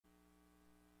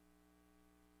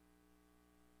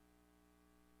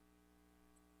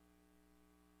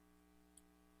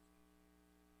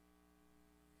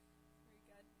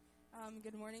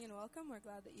Good morning and welcome. We're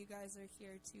glad that you guys are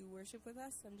here to worship with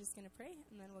us. I'm just going to pray,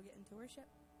 and then we'll get into worship.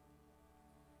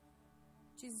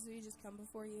 Jesus, we just come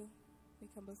before you.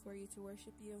 We come before you to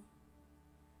worship you.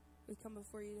 We come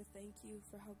before you to thank you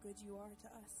for how good you are to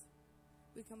us.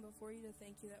 We come before you to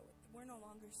thank you that we're no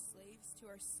longer slaves to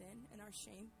our sin and our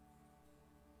shame.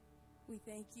 We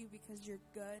thank you because you're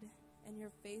good and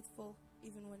you're faithful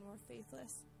even when we're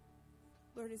faithless.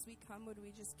 Lord, as we come, would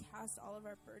we just cast all of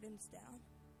our burdens down?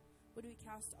 Would we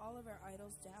cast all of our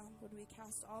idols down? Would we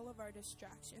cast all of our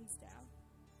distractions down?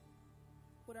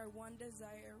 Would our one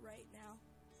desire right now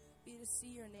be to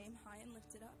see your name high and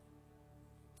lifted up?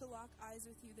 To lock eyes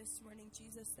with you this morning,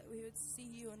 Jesus, that we would see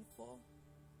you in full.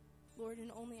 Lord, and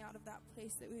only out of that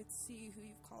place that we would see who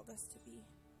you've called us to be.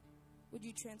 Would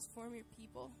you transform your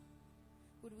people?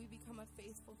 Would we become a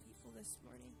faithful people this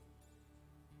morning?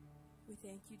 We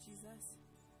thank you, Jesus.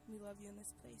 We love you in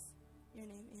this place. In your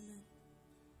name, amen.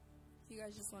 If you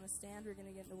guys just want to stand, we're going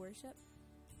to get into worship.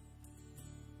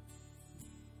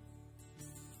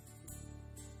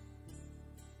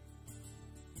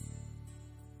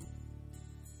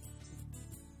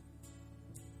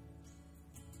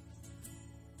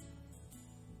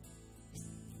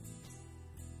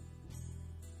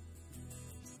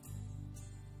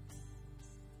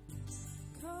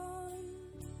 Come,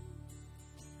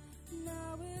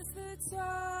 now is the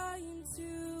time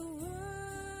to worship.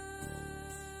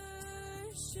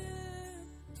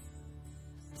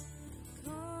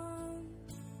 Come,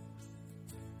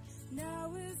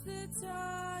 now is the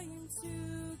time to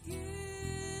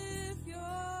give your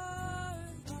heart.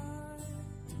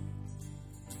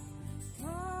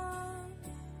 Come,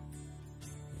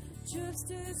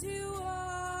 just as you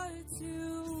are to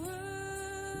worship.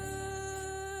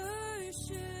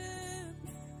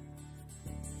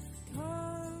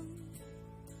 Come,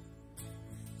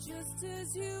 just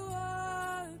as you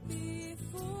are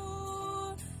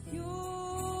before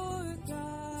your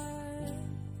God.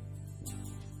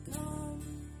 Come.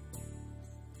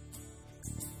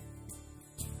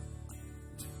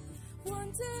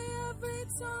 One day every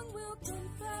tongue will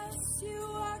confess you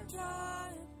are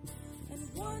God, and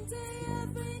one day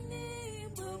every knee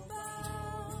will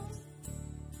bow.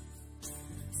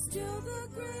 Still the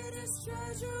greatest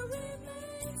treasure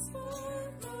remains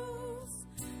for those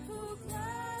who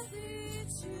gladly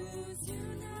choose you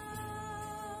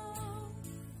now.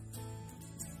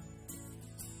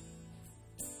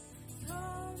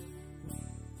 Come,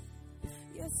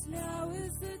 yes, now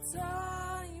is the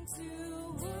time to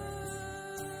worship.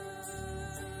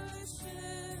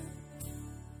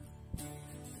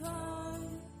 Come,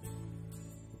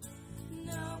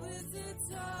 now is the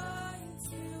time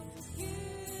to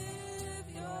give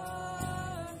your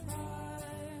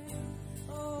heart.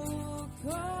 Oh,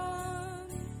 come,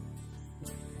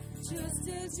 just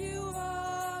as you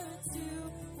are to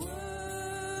worship.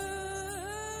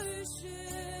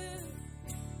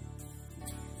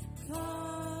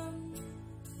 Come,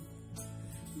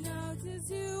 now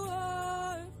as you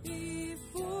are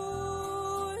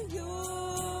before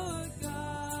your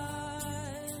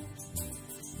God.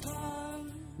 Come,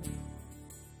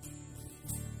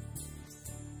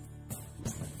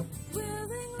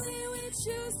 willingly we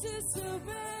choose to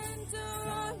surrender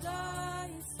our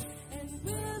lives, and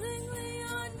willingly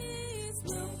our knees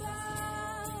will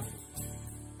bow.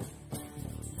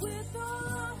 With all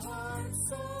our heart,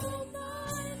 soul,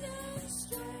 mind, and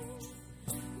strength,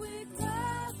 we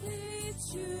gladly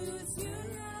choose you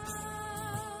now.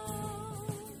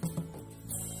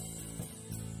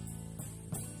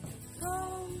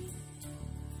 Come,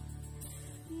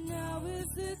 now is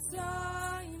the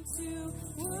time to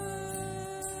worship.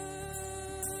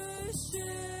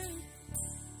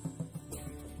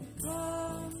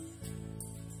 Come,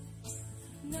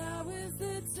 now is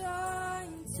the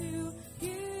time to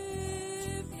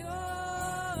give your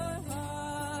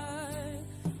heart.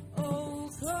 Oh,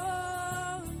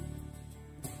 come,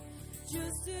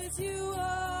 just as you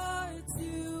are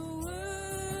to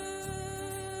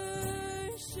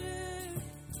worship.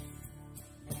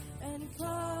 And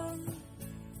come,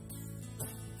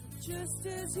 just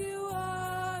as you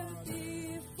are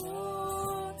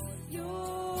before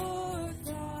your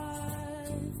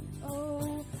God.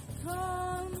 Oh,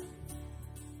 come,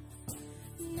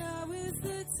 now is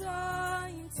the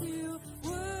time to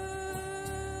worship.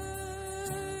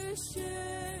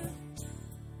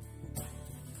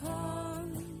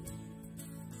 Come,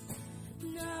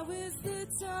 now is the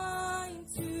time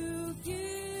to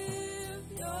give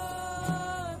your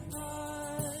heart.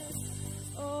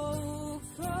 Oh,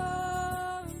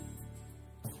 come,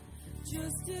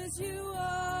 just as you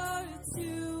are to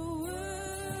worship.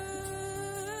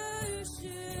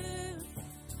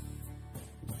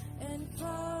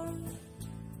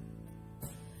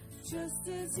 just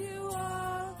as you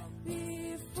are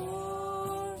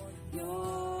before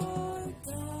your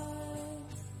God.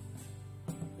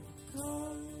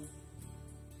 Come.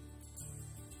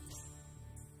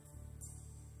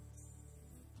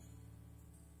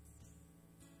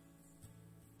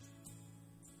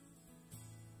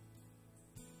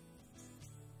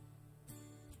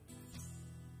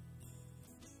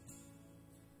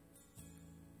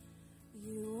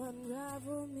 You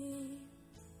unravel me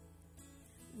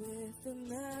with a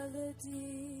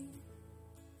melody.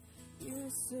 You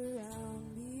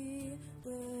surround me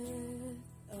with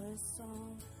a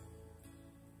song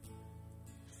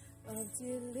of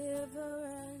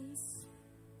deliverance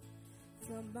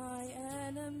from my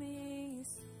enemies,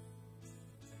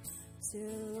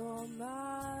 till all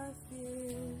my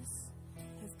fears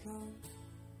have come.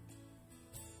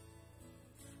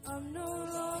 I'm no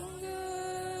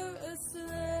longer a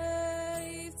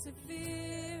slave to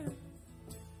fear.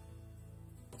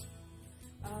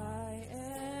 I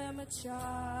am a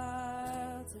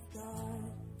child of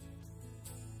God.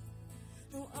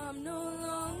 No, I'm no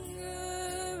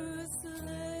longer a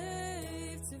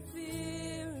slave to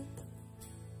fear.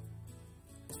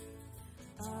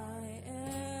 I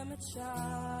am a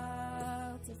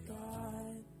child of God.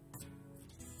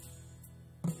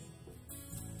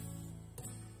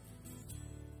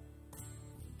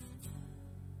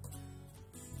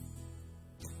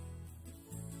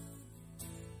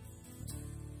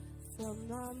 From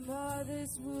my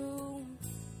mother's womb,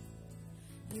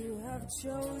 you have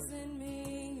chosen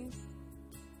me.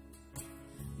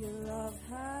 Your love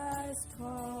has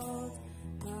called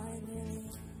my name,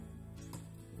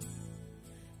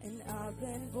 and I've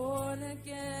been born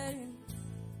again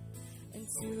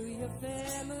into your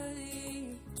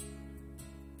family.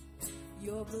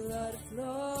 Your blood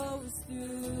flows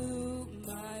through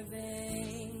my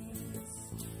veins.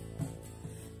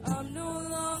 I'm no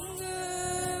longer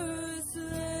a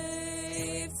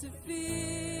slave to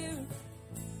fear.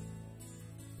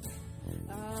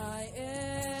 I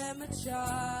am a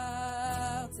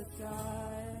child of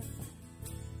God.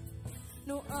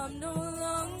 No, I'm no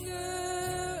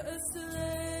longer a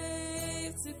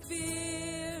slave to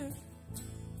fear.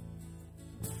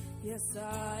 Yes,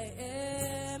 I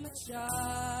am a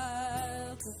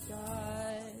child of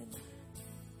God.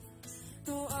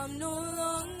 No, I'm no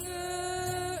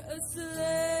longer a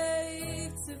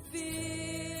slave to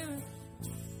fear.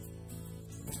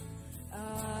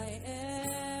 I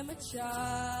am a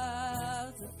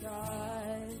child of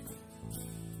God.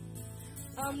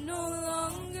 I'm no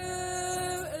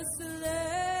longer a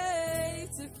slave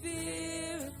to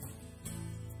fear.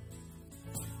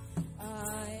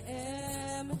 I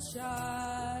am a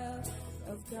child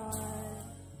of God.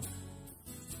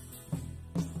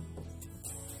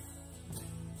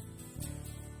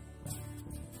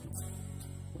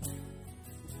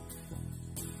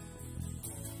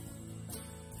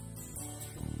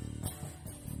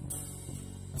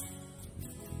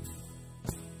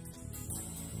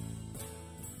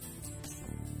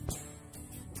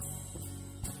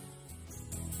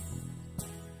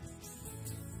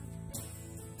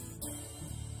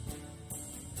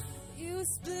 You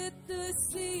split the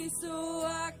sea so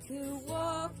I could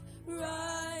walk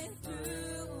right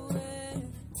through it.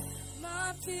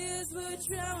 My fears were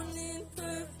drowned in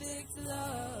perfect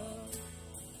love.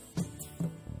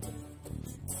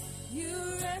 You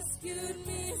rescued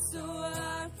me so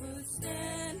I could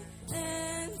stand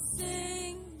and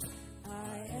sing.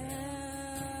 I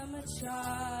am a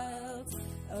child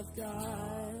of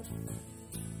God.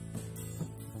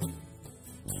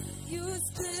 You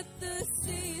split the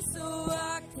sea so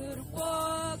I could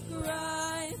walk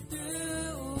right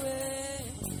through it.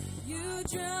 You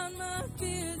drowned my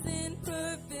fears in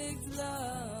perfect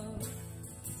love.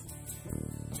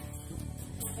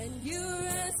 And you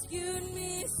rescued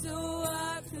me so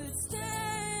I could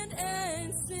stand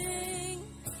and sing.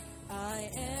 I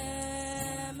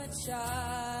am a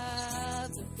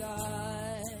child of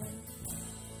God.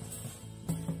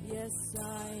 Yes,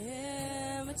 I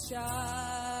am a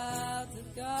child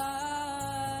of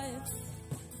God.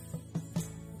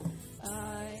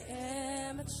 I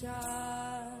am a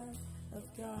child of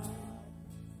God.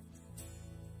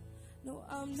 No,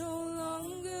 I'm no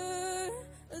longer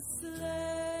a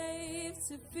slave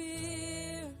to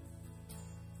fear.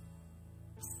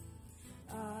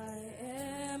 I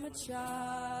am a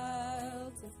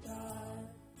child of God.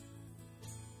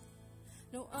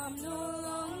 No, I'm no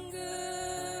longer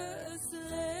a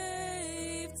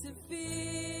slave to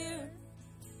fear.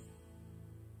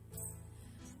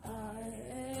 I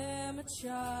am a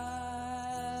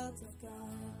child of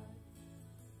God.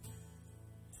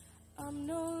 I'm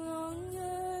no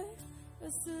longer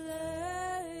a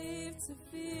slave to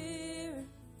fear.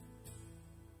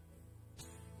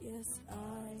 Yes,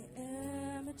 I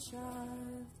am a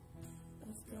child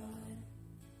of God.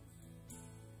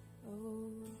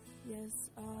 Oh, yes,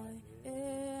 I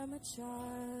am a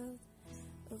child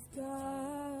of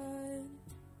God.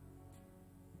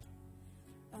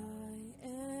 I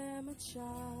am a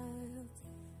child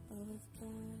of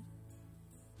God.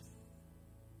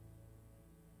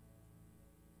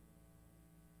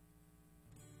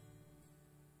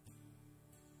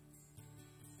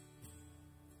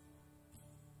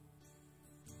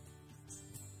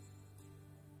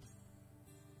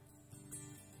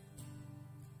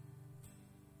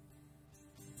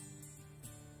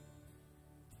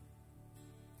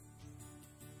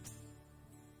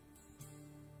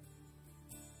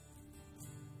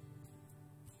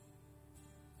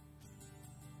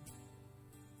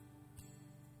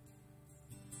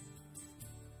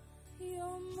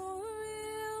 You're more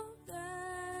real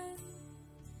than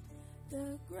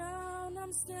the ground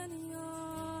I'm standing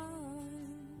on.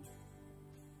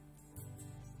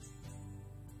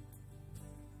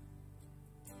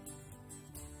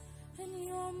 And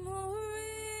you're more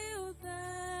real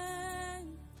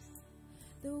than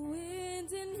the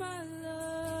wind in my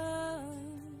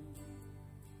lungs.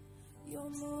 You're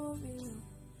more real,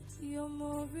 you're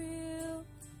more real,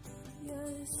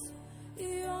 yes,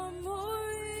 you're more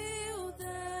real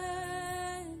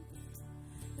than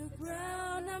the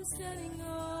ground I'm standing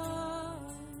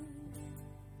on.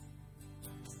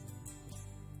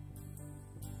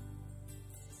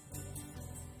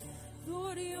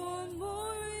 Lord, you're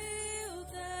more real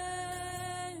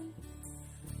than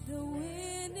the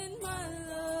wind in my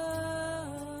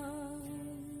lungs.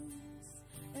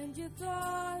 And your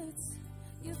thoughts,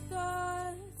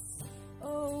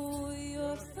 oh,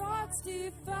 your thoughts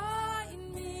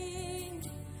define me.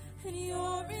 And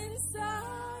you're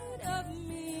inside of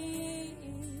me.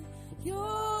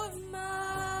 You're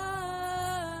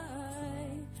my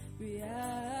reality.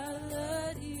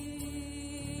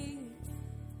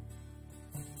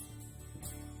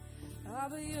 Ah,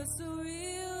 but you're so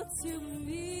real to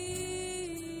me.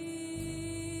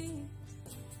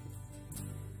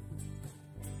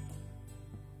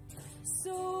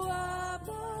 So I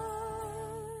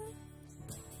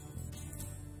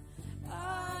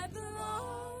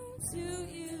belong to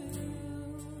you.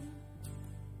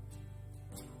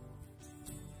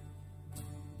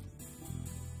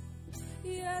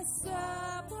 Yes,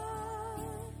 Abba,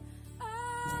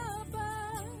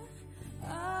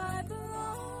 I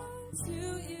belong to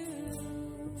you.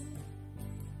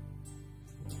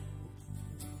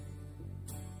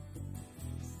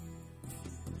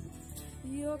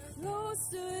 You're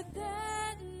closer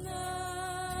than the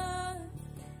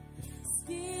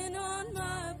skin on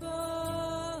my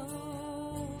bones.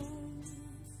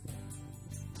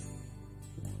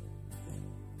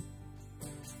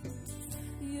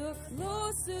 You're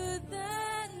closer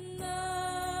than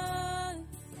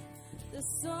the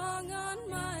song on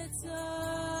my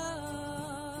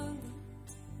tongue.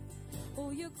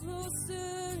 Oh, you're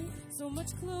closer, so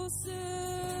much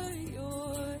closer.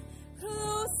 You're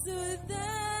closer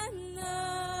than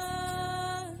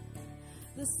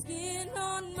the skin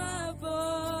on my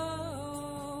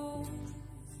bones.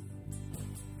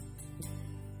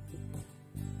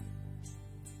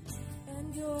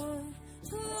 And you're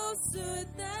closer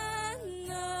than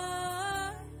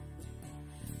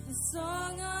the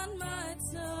song on my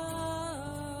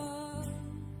tongue.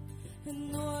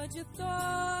 And Lord, your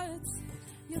thoughts,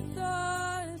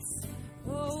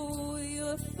 oh,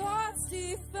 your thoughts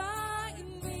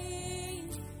define me.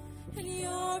 And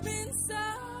you're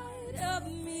inside of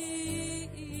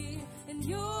me. And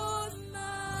you're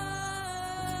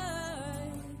my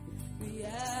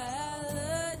reality.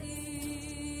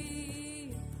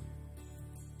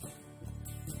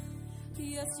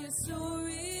 Yes, you're so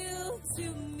real to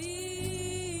me.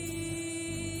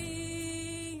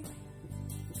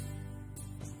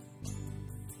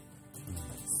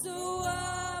 So I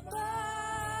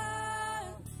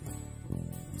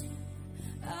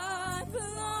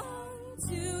belong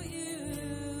to you.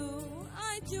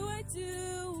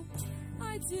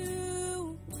 I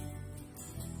do.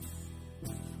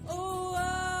 Oh,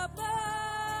 Abba,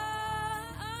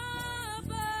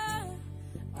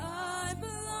 I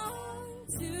belong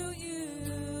to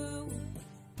you.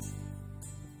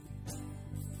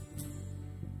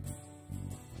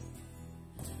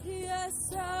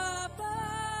 Yes, Abba,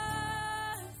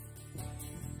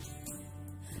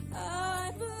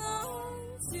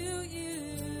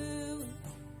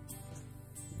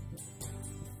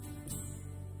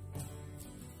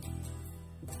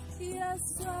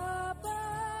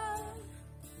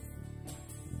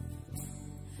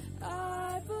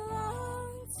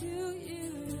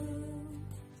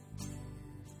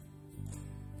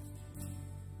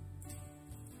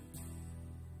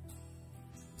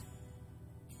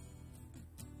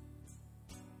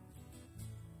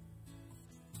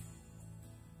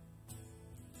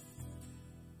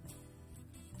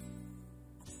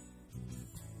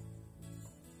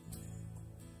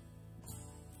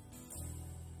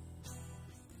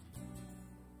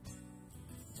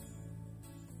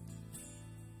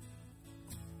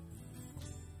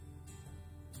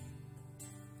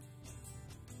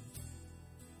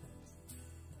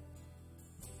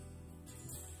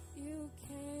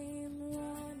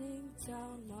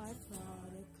 my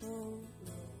prodigal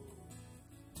Lord.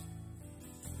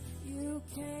 You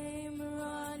came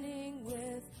running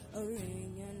with a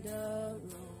ring and a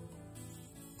robe,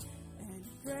 and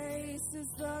grace is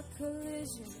the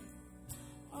collision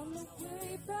on the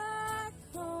way back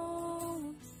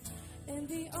home, in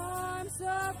the arms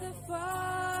of the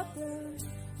Father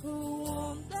who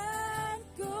won't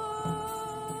let go.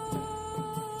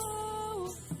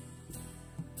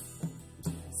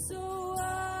 So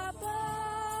Abba,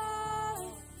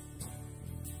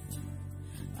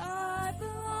 I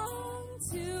belong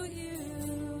to you.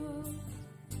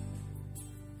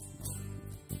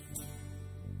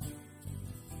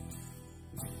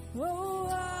 Oh,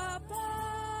 Abba,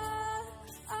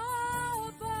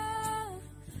 Abba,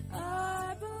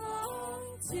 I belong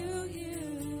to you.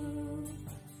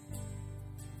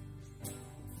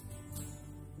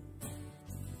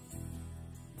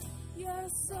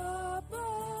 Yes, Abba,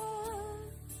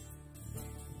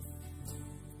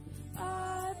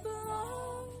 I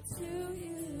belong to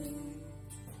you.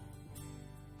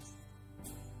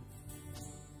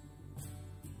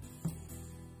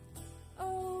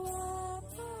 Oh,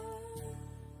 Abba,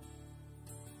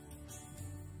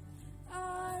 I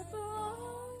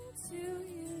belong to you.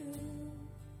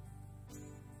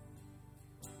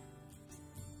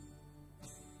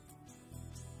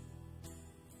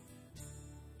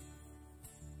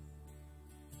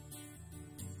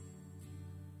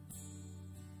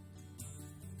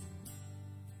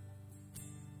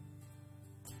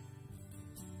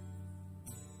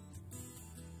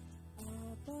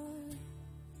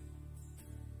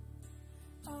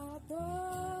 Abba,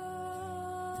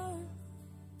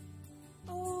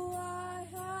 oh, I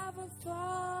have a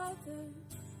Father,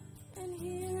 and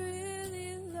He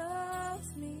really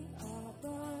loves me.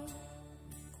 Abba,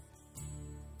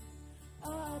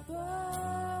 Abba,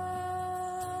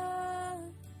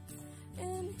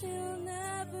 and He'll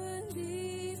never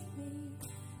leave me.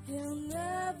 He'll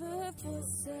never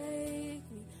forsake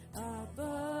me.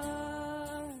 Abba,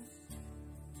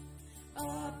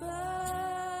 Abba.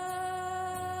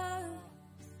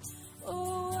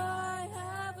 Oh, I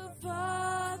have a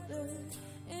Father,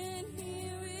 and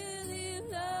He really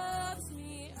loves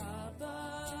me. Abba,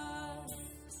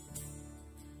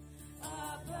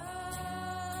 Abba,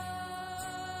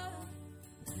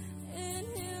 and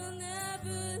He'll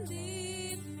never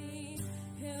leave me.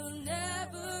 He'll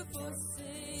never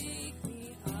forsake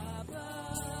me. Abba,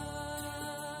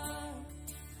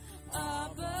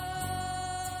 Abba.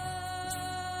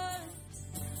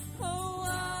 Oh,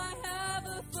 I have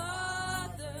a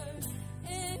Father,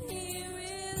 and He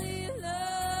really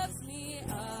loves me.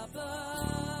 Abba,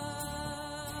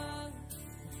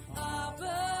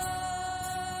 Abba,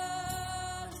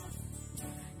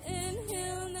 and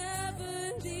He'll never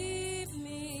leave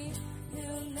me.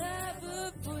 He'll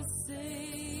never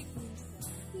forsake me.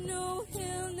 No,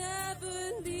 He'll never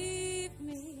leave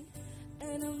me,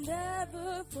 and He'll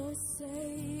never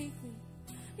forsake me.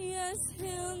 Yes,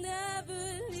 He'll never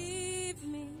leave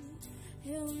me.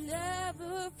 He'll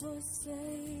never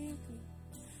forsake me.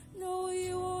 No,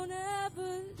 You won't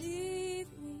ever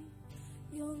leave me.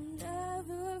 You'll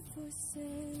never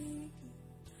forsake me.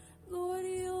 Lord,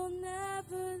 You'll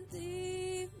never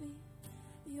leave me.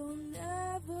 You'll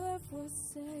never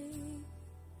forsake me.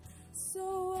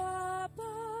 So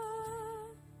Abba,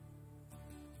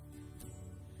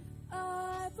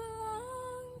 I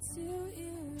belong to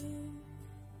You.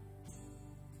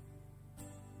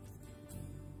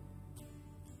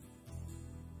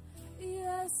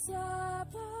 Yes,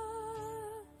 Abba,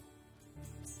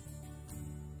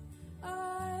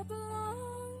 I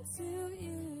belong to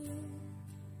You.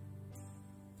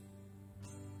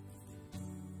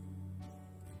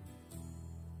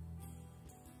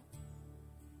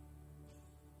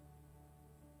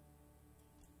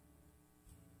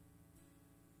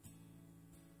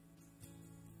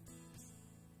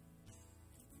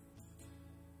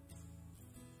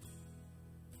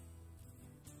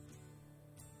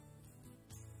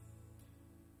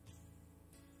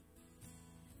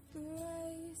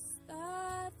 Grace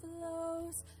that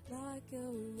flows like a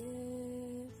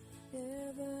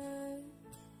river,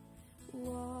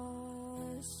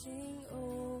 washing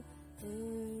over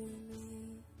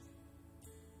me.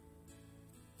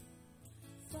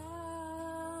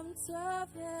 Fount of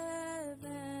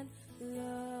heaven,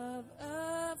 love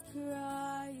of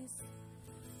Christ,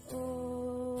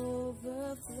 overflow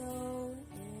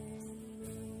in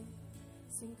me.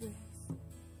 Sing grace.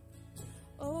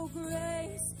 Oh,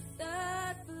 grace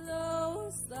that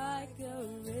flows like a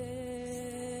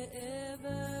river,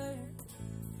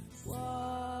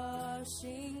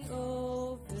 washing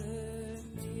over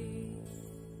me.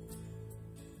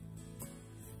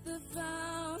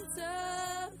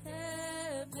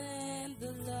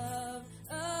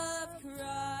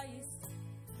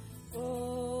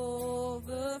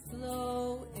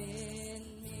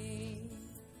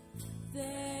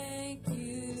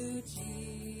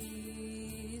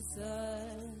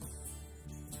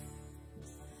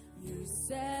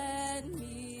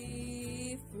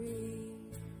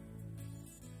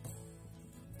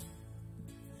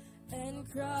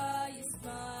 Christ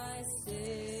my Savior.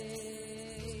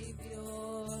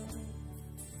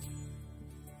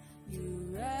 You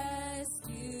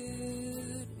rescued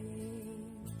me.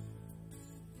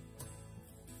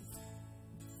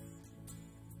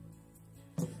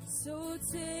 So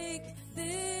take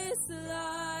this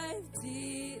life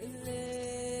delivered,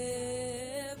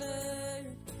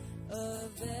 a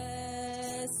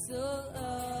vessel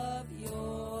of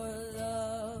your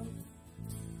love.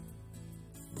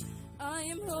 I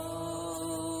am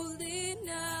wholly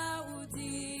now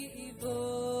devoted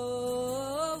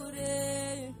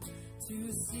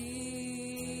to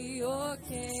see your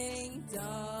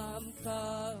kingdom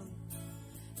come.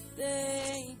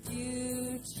 Thank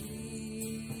you,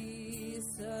 Jesus.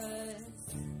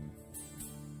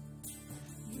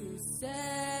 You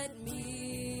set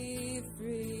me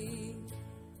free,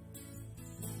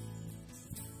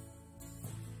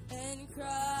 and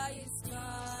Christ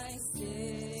my Savior.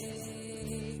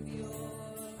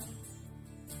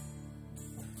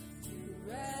 You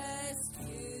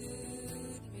rescued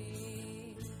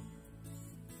me.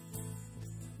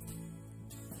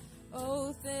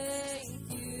 Oh,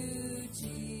 thank you,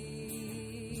 Jesus.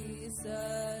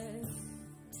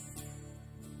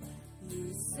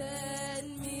 You set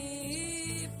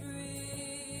me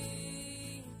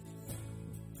free,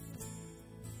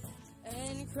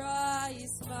 and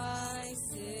Christ my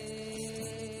Savior.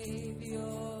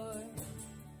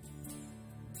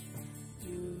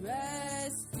 You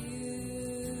rescued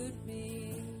me.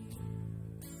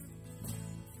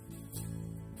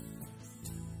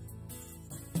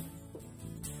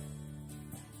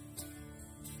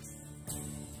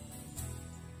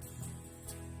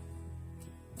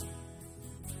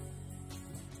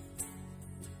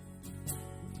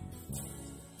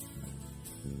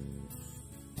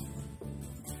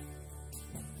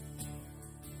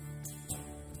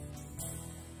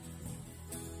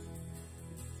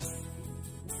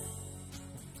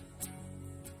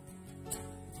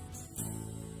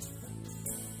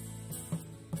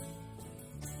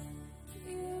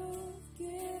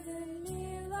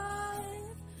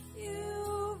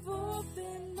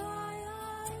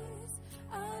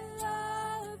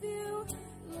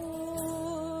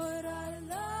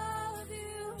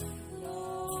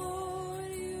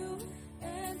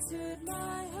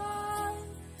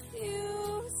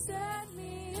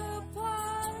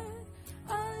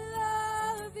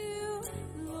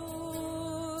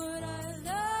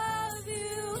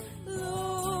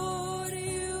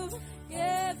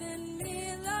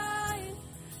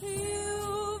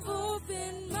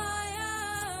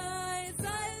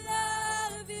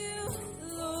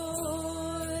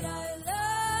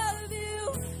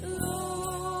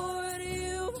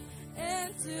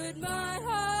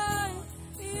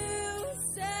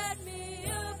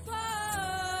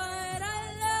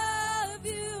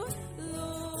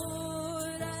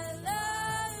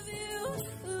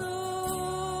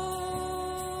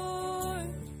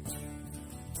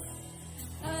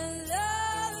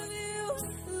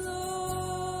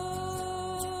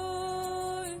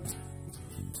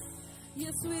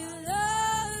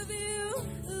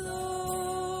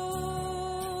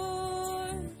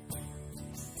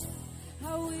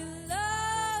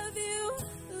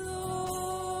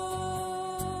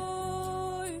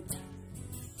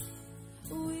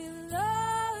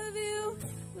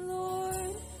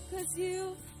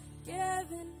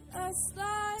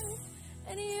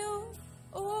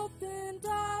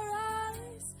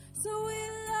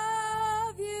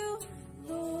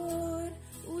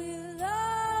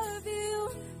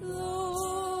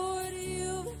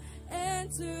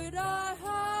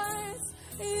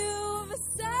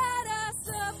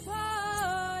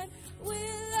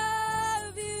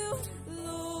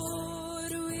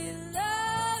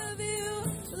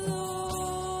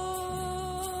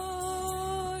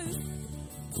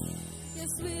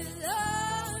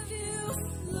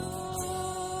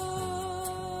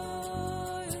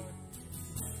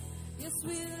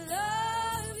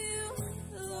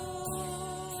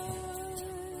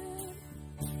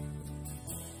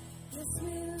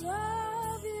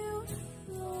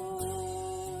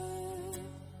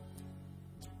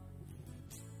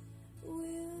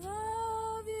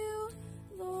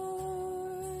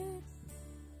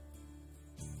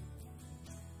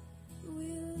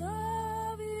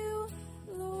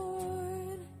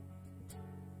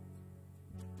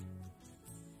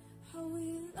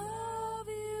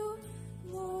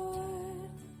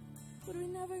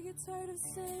 Tired of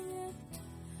singing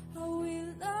how we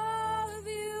love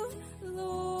you,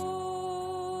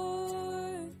 Lord.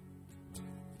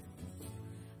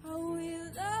 How we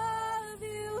love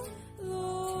you,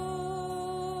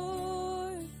 Lord.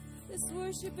 This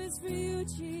worship worship is for you,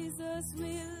 Jesus.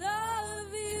 We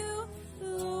love you,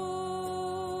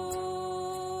 Lord.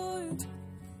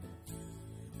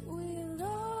 We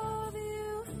love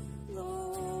you,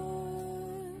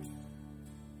 Lord.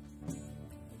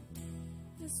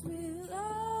 Yes, we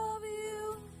love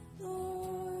you,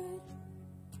 Lord.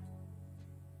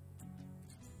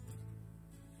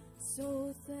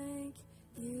 So thank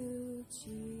you,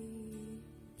 Jesus.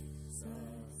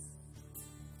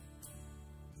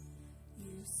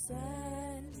 You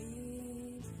set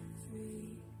me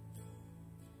free.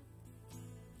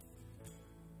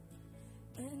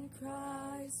 In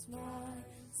Christ my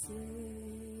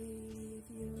Savior,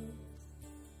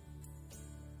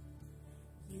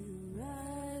 you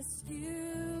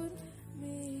rescued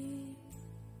me.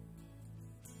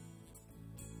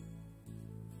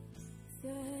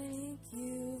 Thank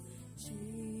you, Jesus.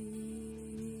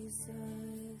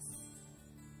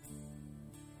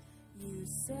 You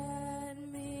set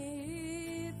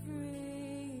me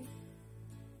free.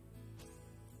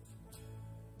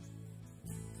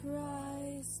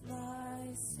 Christ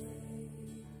my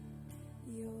Savior,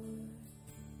 you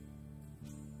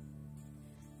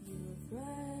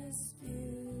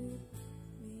rescued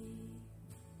me.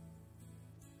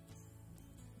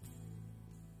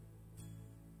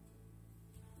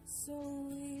 So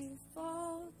we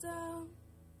fall down,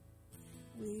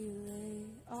 we lay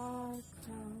our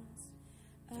crowns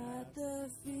at the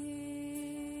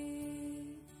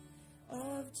feet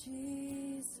of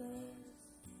Jesus.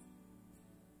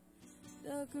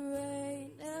 The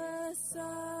greatness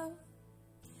of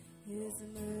His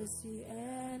mercy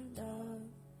and love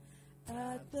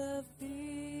at the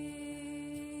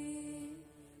feet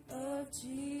of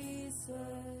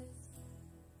Jesus.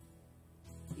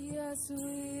 Yes,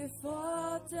 we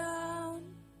fall down,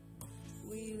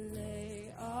 we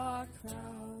lay our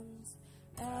crowns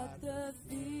at the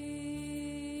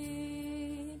feet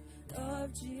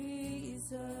of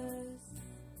Jesus.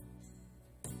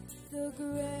 The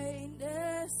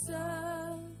greatness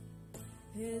of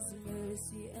His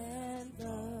mercy and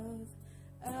love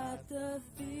at the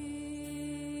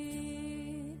feet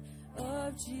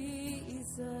of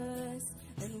Jesus.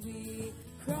 And we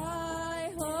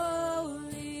cry,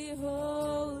 holy,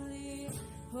 holy,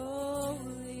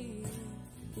 holy.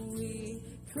 We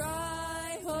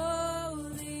cry,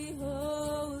 holy,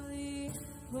 holy,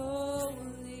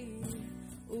 holy.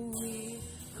 We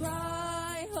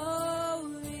cry,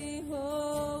 holy,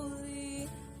 holy,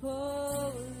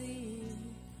 holy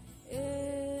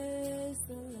is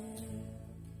the Lamb.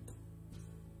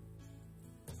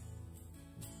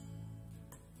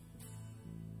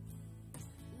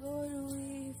 Lord,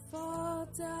 we fall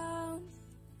down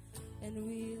and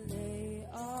we lay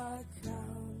our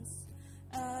crowns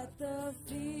at the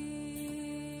feet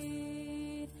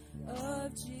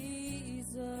of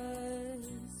Jesus.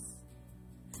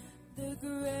 The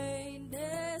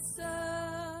greatness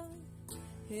of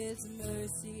His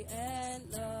mercy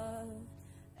and love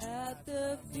at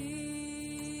the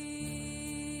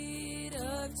feet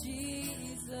of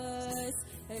Jesus.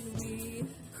 And we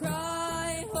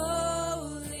cry,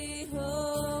 holy,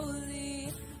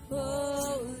 holy,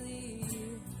 holy.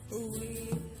 We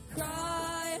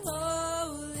cry,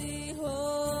 holy,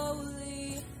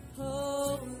 holy,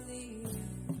 holy.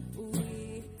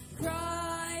 We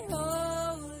cry,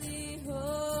 holy,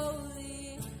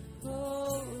 holy,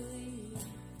 holy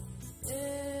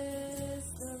is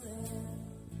the Lamb.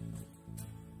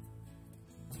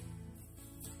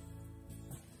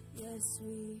 Yes,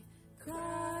 we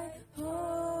cry,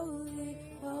 holy,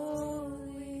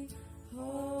 holy,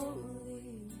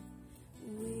 holy.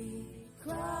 We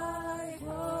cry,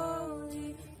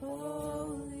 holy,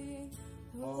 holy,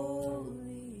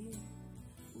 holy.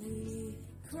 We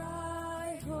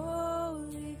cry,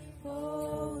 holy,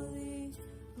 holy,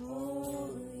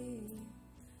 holy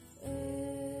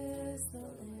is the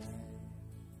Lamb.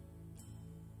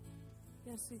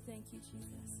 Yes, we thank you,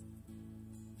 Jesus.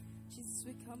 Jesus,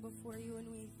 we come before you and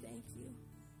we thank you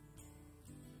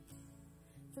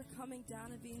for coming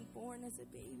down and being born as a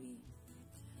baby,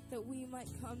 that we might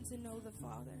come to know the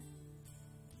Father,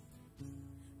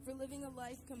 for living a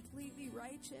life completely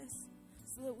righteous,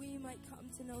 so that we might come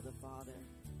to know the Father,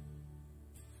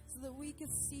 so that we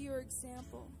could see your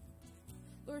example.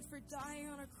 Lord, for dying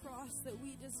on a cross that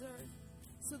we deserve,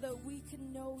 so that we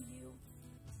can know you.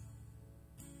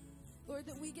 Lord,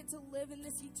 that we get to live in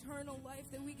this eternal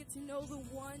life, that we get to know the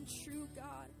one true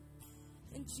God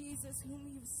and Jesus whom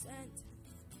you've sent.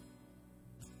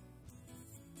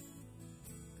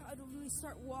 God, would we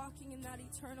start walking in that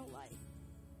eternal life?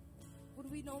 Would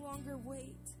we no longer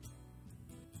wait?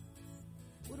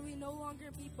 Would we no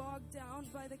longer be bogged down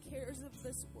by the cares of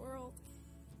this world?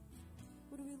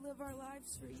 Would we live our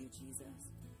lives for you,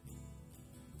 Jesus?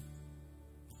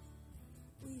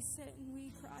 We sit and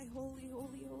we cry, holy,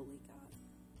 holy, holy God.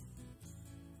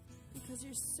 Because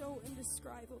you're so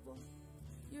indescribable.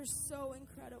 You're so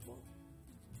incredible.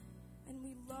 And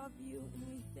we love you and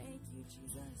we thank you,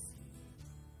 Jesus.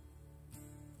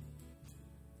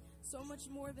 So much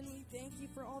more than we thank you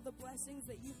for all the blessings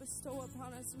that you bestow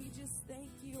upon us. We just thank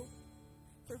you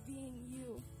for being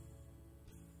you.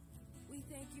 We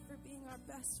thank you for being our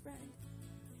best friend.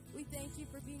 We thank you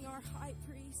for being our high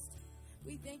priest.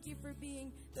 We thank you for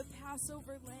being the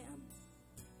Passover lamb.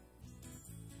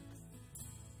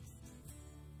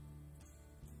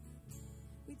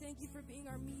 We thank you for being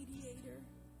our mediator.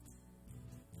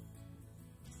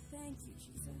 Thank you,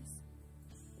 Jesus.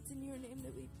 It's in your name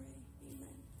that we pray. Amen.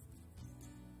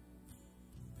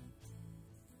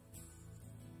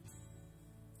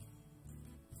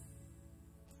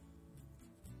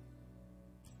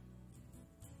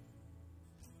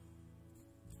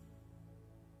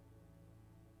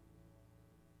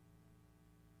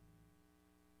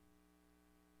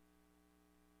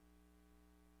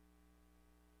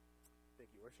 Thank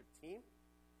you, worship team.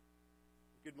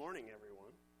 Good morning,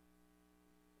 everyone.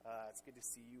 It's good to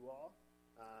see you all.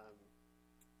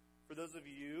 For those of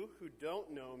you who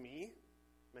don't know me,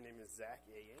 my name is Zack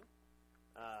Ayen.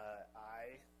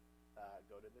 I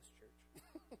go to this church.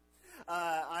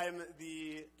 I'm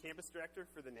the campus director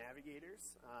for the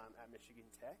Navigators at Michigan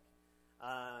Tech.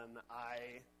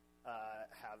 I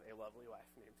have a lovely wife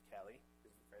named Kelly,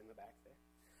 who's right in the back there,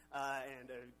 and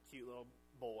a cute little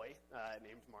boy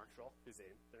named Marshall, who's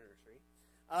in the nursery.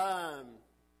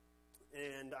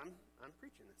 And I'm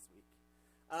preaching this week.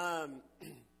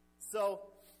 So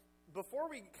before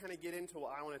we kind of get into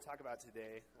what I want to talk about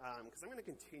today, because I'm going to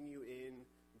continue in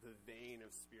the vein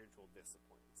of spiritual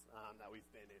disciplines that we've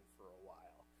been in for a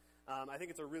while. I think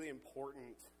it's a really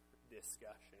important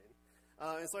discussion.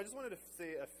 And so I just wanted to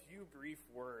say a few brief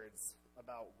words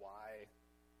about why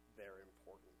they're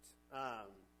important.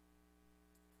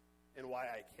 And why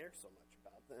I care so much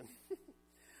about them.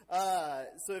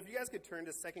 So if you guys could turn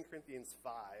to 2 Corinthians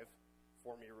 5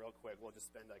 for me real quick. We'll just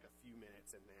spend like a few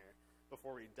minutes in there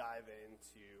before we dive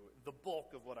into the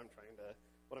bulk of what I'm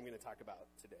going to talk about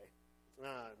today.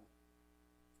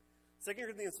 2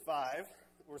 Corinthians 5,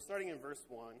 we're starting in verse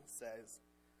 1, says,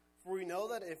 "For we know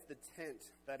that if the tent,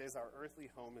 that is our earthly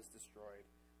home, is destroyed,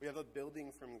 we have a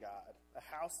building from God, a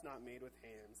house not made with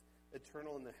hands,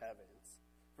 eternal in the heavens.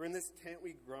 For in this tent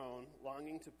we groan,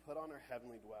 longing to put on our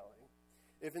heavenly dwelling.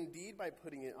 If indeed by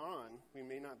putting it on we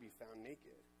may not be found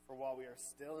naked. For while we are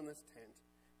still in this tent,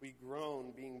 we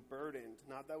groan, being burdened,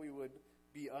 not that we would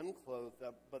be unclothed,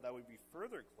 but that we be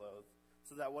further clothed,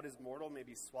 so that what is mortal may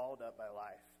be swallowed up by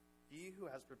life. He who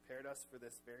has prepared us for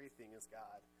this very thing is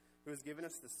God, who has given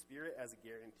us the Spirit as a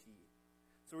guarantee.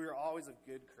 So we are always of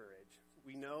good courage.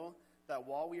 We know that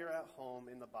while we are at home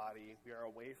in the body, we are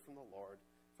away from the Lord,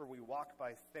 for we walk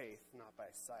by faith, not by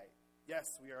sight. Yes,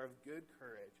 we are of good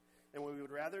courage, and we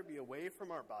would rather be away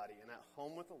from our body and at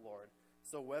home with the Lord.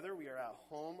 So whether we are at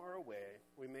home or away,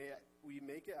 we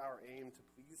make it our aim to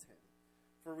please him.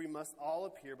 For we must all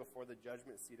appear before the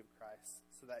judgment seat of Christ,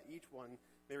 so that each one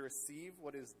may receive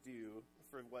what is due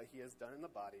for what he has done in the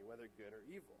body, whether good or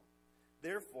evil.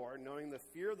 Therefore, knowing the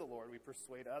fear of the Lord, we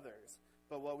persuade others.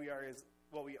 But what we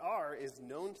are is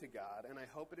known to God, and I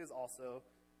hope it is also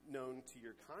known to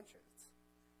your conscience.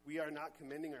 We are not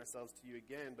commending ourselves to you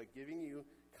again, but giving you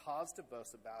cause to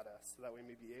boast about us, so that we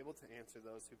may be able to answer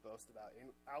those who boast about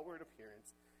outward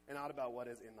appearance and not about what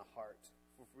is in the heart.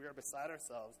 For if we are beside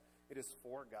ourselves, it is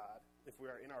for God. If we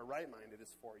are in our right mind, it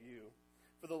is for you.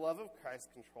 For the love of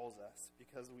Christ controls us,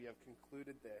 because we have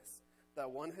concluded this, that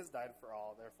one has died for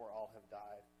all, therefore all have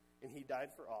died. And he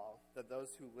died for all, that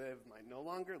those who live might no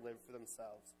longer live for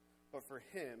themselves, but for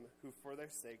him who for their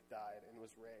sake died and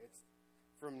was raised.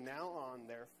 From now on,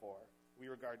 therefore, we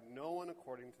regard no one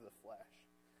according to the flesh.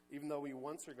 Even though we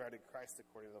once regarded Christ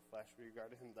according to the flesh, we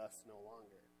regard him thus no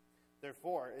longer.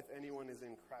 Therefore, if anyone is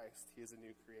in Christ, he is a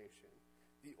new creation.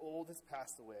 The old has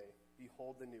passed away.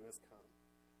 Behold, the new has come.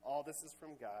 All this is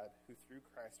from God, who through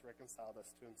Christ reconciled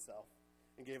us to himself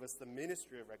and gave us the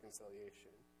ministry of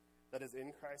reconciliation. That is,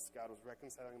 in Christ, God was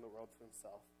reconciling the world to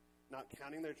himself, not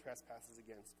counting their trespasses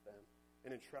against them,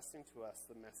 and entrusting to us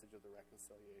the message of the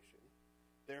reconciliation.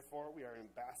 Therefore, we are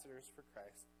ambassadors for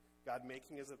Christ, God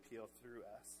making his appeal through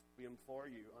us. We implore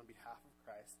you, on behalf of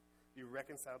Christ, be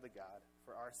reconciled to God.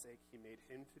 For our sake, he made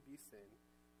him to be sin,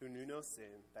 who knew no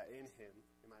sin, that in him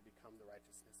we might become the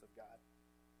righteousness of God.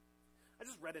 I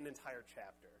just read an entire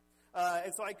chapter.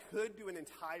 And so I could do an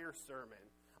entire sermon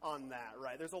on that,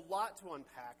 right? There's a lot to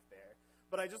unpack there.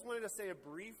 But I just wanted to say a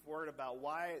brief word about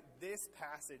why this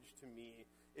passage to me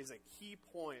is a key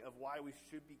point of why we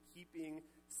should be keeping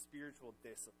spiritual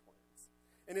disciplines.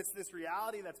 And it's this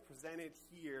reality that's presented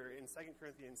here in 2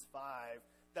 Corinthians 5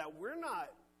 that we're not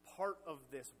part of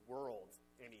this world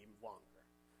any longer,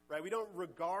 right? We don't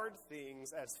regard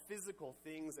things as physical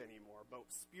things anymore, but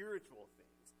spiritual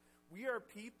things. We are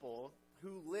people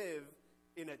who live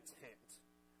in a tent,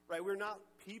 right? We're not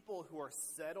people who are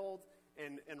settled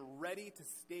and ready to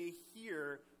stay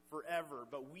here forever,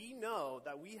 but we know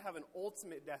that we have an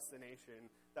ultimate destination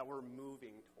that we're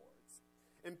moving towards.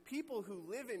 And people who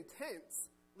live in tents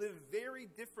live very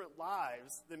different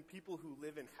lives than people who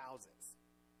live in houses.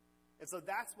 And so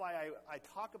that's why I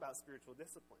talk about spiritual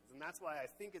disciplines, and that's why I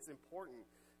think it's important,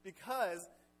 because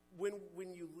when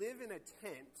you live in a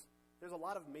tent, there's a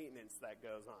lot of maintenance that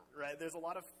goes on, right? There's a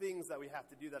lot of things that we have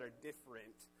to do that are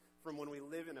different from when we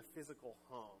live in a physical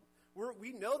home.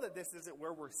 We know that this isn't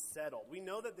where we're settled. We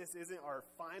know that this isn't our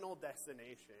final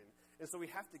destination, and so we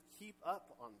have to keep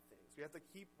up on things. We have to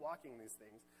keep walking these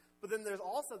things. But then there's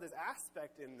also this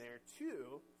aspect in there,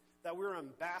 too, that we're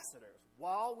ambassadors.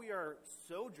 While we are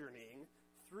sojourning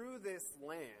through this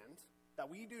land that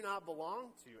we do not belong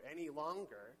to any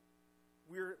longer,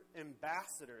 we're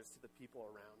ambassadors to the people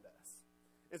around us.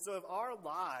 And so if our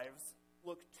lives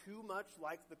look too much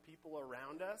like the people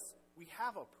around us, we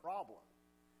have a problem.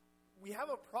 We have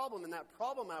a problem, and that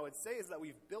problem, I would say, is that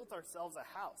we've built ourselves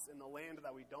a house in the land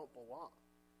that we don't belong.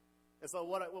 And so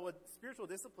what spiritual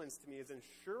disciplines to me is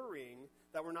ensuring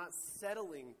that we're not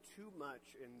settling too much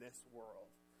in this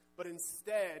world, but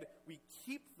instead we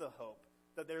keep the hope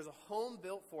that there's a home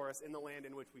built for us in the land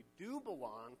in which we do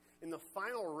belong, in the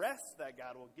final rest that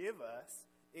God will give us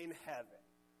in heaven.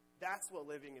 That's what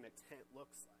living in a tent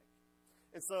looks like.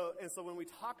 And so when we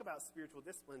talk about spiritual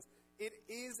disciplines, it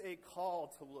is a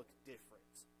call to look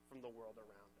different from the world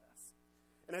around us.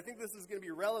 And I think this is going to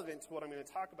be relevant to what I'm going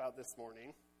to talk about this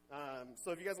morning.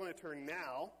 So if you guys want to turn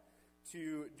now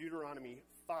to Deuteronomy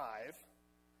 5,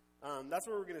 that's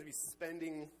where we're going to be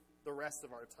spending the rest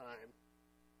of our time.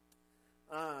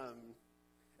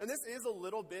 And this is a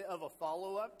little bit of a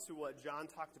follow-up to what John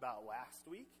talked about last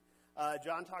week.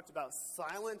 John talked about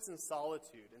silence and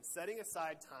solitude and setting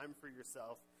aside time for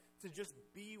yourself to just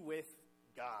be with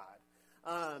God.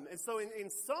 And so in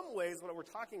some ways, what we're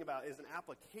talking about is an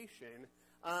application,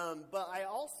 but I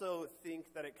also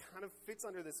think that it kind of fits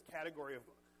under this category of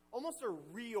almost a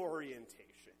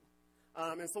reorientation.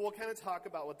 And so we'll kind of talk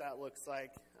about what that looks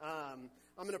like. I'm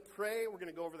going to pray, we're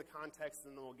going to go over the context,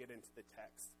 and then we'll get into the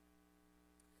text.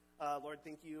 Lord,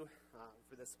 thank you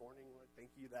for this morning. Lord, thank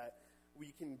you that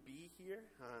we can be here,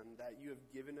 that you have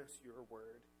given us your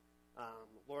word.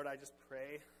 Lord, I just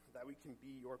pray that we can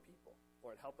be your people.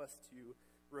 Lord, help us to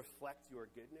reflect your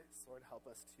goodness. Lord, help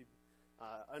us to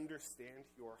understand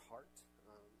your heart.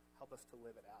 Help us to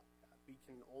live it out, God. We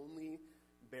can only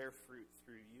bear fruit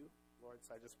through you, Lord,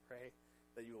 so I just pray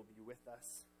that you will be with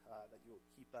us, that you will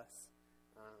keep us,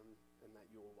 and that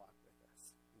you will walk with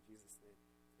us. In Jesus' name,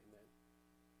 amen.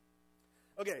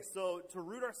 Okay, so to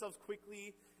root ourselves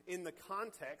quickly in the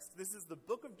context, this is the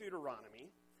book of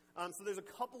Deuteronomy. So there's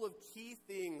a couple of key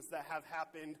things that have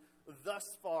happened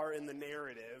thus far in the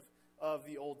narrative of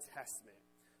the Old Testament.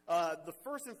 The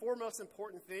first and foremost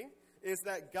important thing is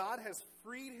that God has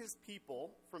freed his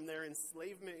people from their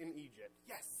enslavement in Egypt.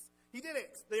 Yes, he did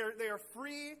it. They are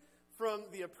free from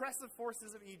the oppressive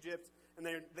forces of Egypt, and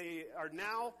they are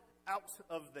now out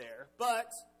of there.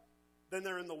 But then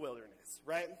they're in the wilderness,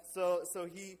 right? So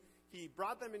he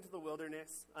brought them into the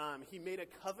wilderness. He made a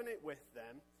covenant with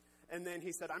them. And then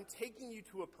he said, I'm taking you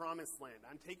to a promised land.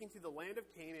 I'm taking you to the land of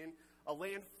Canaan, a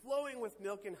land flowing with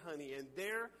milk and honey. And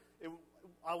there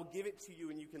I will give it to you,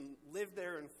 and you can live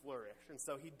there and flourish. And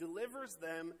so he delivers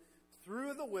them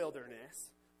through the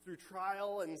wilderness, through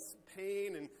trial and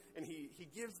pain. And he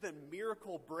gives them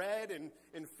miracle bread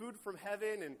and food from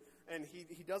heaven. And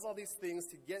he does all these things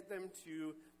to get them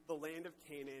to the land of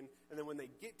Canaan. And then when they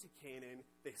get to Canaan,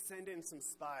 they send in some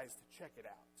spies to check it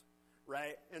out.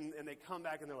 Right? And they come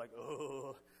back and they're like,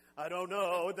 oh, I don't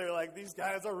know. They're like, these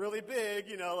guys are really big,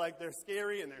 like they're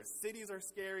scary and their cities are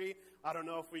scary. I don't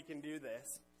know if we can do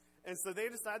this. And so they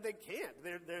decide they can't.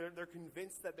 They're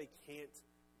convinced that they can't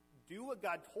do what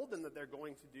God told them that they're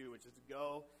going to do, which is to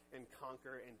go and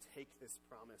conquer and take this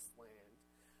promised land.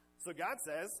 So God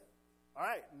says, all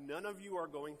right, none of you are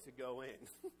going to go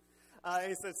in.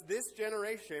 He says, this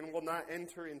generation will not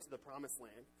enter into the promised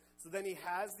land. So then he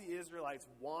has the Israelites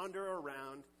wander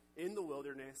around in the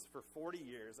wilderness for 40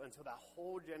 years until that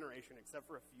whole generation, except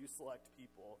for a few select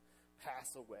people,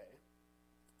 pass away.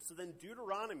 So then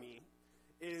Deuteronomy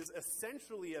is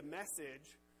essentially a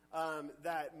message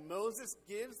that Moses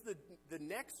gives the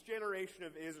next generation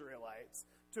of Israelites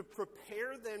to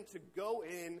prepare them to go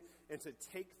in and to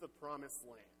take the promised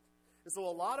land. And so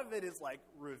a lot of it is like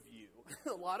review.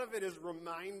 A lot of it is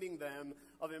reminding them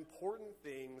of important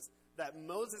things that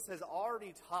Moses has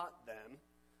already taught them.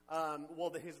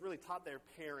 That he's really taught their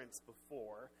parents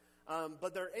before.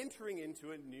 But they're entering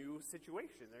into a new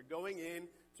situation. They're going in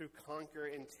to conquer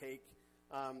and take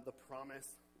the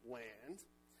promised land.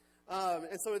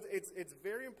 And so it's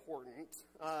very important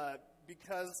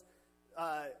because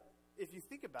if you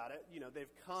think about it,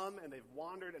 they've come and they've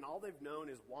wandered, and all they've known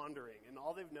is wandering, and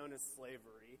all they've known is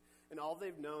slavery, and all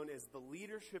they've known is the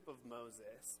leadership of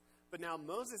Moses. But now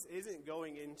Moses isn't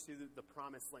going into the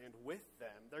promised land with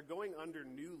them. They're going under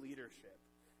new leadership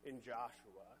in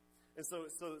Joshua. And so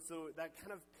that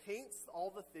kind of paints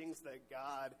all the things that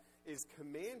God is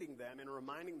commanding them and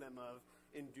reminding them of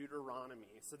in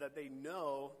Deuteronomy so that they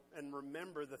know and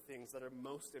remember the things that are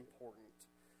most important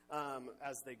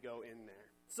as they go in there.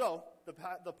 So the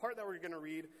part that we're going to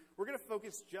read, we're going to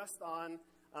focus just on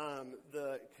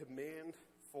the command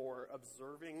for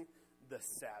observing the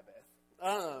Sabbath.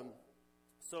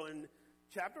 So in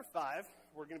chapter 5,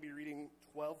 we're going to be reading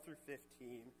 12 through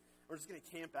 15. We're just going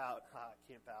to camp out,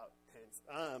 hence.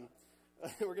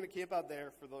 We're going to camp out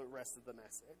there for the rest of the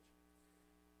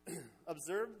message.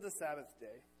 Observe the Sabbath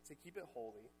day to keep it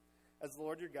holy, as the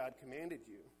Lord your God commanded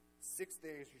you. 6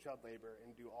 days you shall labor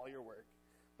and do all your work.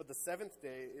 But the seventh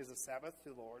day is a Sabbath to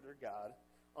the Lord your God.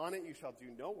 On it you shall do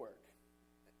no work.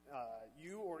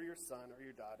 You or your son or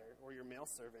your daughter or your male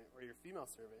servant or your female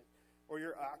servant or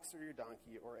your ox or your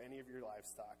donkey or any of your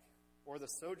livestock or the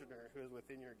sojourner who is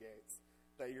within your gates,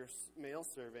 that your male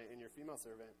servant and your female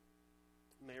servant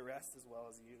may rest as well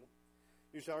as you.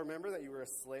 You shall remember that you were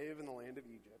a slave in the land of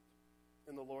Egypt,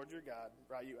 and the Lord your God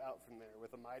brought you out from there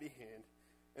with a mighty hand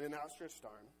and an outstretched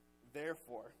arm.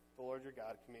 Therefore, the Lord your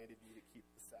God commanded you to keep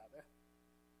the Sabbath.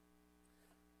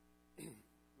 I'm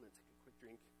going to take a quick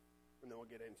drink, and then we'll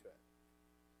get into it.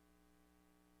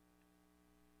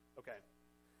 Okay.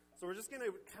 So we're just going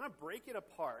to kind of break it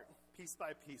apart piece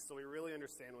by piece so we really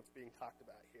understand what's being talked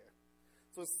about here.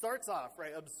 So it starts off,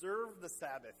 right, observe the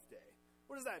Sabbath day.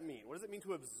 What does that mean? What does it mean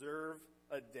to observe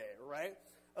a day, right?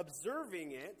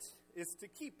 Observing it is to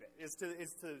keep it, is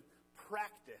to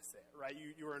practice it, right?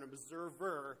 You are an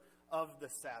observer of the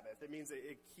Sabbath. It means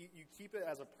you keep it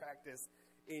as a practice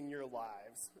in your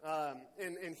lives.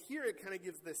 And here it kind of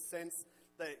gives this sense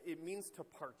that it means to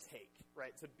partake,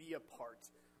 right? To be a part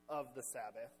of the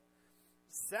Sabbath.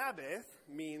 Sabbath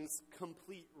means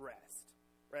complete rest,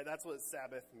 right? That's what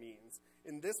Sabbath means.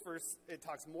 In this verse, it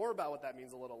talks more about what that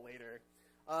means a little later.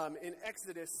 In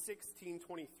Exodus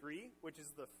 16:23, which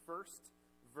is the first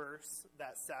verse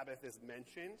that Sabbath is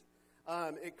mentioned,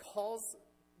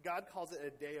 God calls it a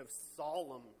day of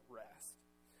solemn rest,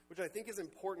 which I think is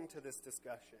important to this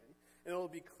discussion. And it will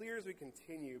be clear as we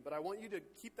continue, but I want you to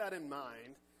keep that in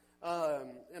mind,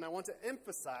 and I want to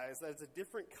emphasize that it's a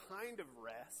different kind of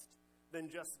rest than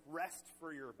just rest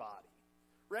for your body.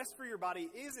 Rest for your body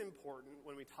is important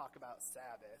when we talk about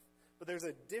Sabbath, but there's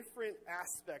a different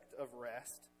aspect of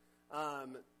rest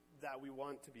that we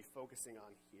want to be focusing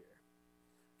on here.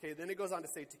 Okay, then it goes on to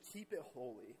say to keep it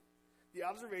holy. The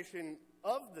observation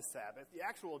of the Sabbath, the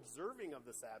actual observing of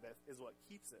the Sabbath, is what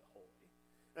keeps it holy.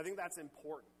 And I think that's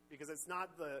important because it's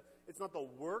not the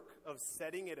work of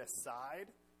setting it aside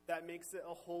that makes it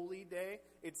a holy day.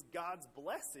 It's God's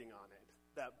blessing on it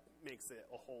that makes it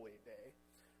a holy day.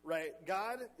 Right?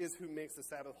 God is who makes the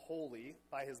Sabbath holy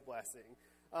by his blessing.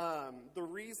 The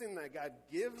reason that God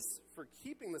gives for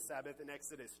keeping the Sabbath in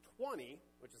Exodus 20,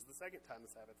 which is the second time the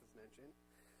Sabbath is mentioned,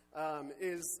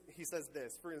 is he says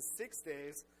this: for in 6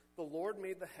 days the Lord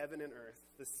made the heaven and earth,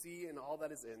 the sea and all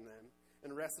that is in them,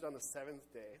 and rested on the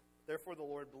seventh day. Therefore the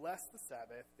Lord blessed the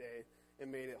Sabbath day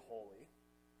and made it holy.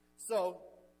 So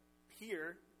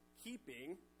here,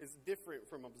 keeping is different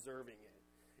from observing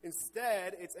it.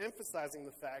 Instead, it's emphasizing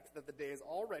the fact that the day is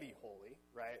already holy,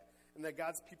 right? And that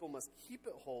God's people must keep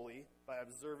it holy by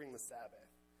observing the Sabbath.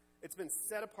 It's been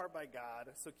set apart by God,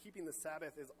 so keeping the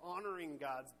Sabbath is honoring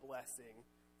God's blessing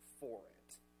for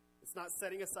it. It's not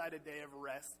setting aside a day of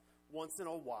rest once in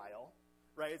a while,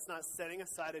 right? It's not setting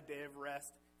aside a day of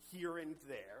rest here and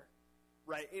there,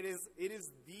 right? It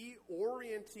is the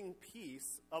orienting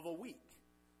piece of a week.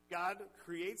 God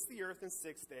creates the earth in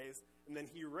 6 days, and then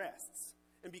he rests.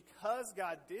 And because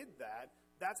God did that,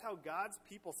 that's how God's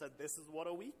people said this is what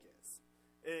a week is.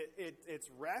 It's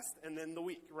rest and then the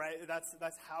week, right?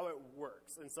 That's how it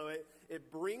works. And so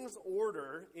it brings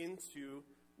order into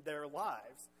their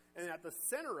lives. And at the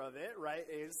center of it, right,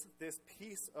 is this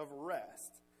piece of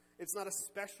rest. It's not a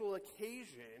special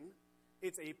occasion.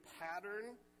 It's a pattern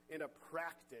and a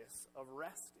practice of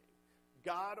resting.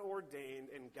 God ordained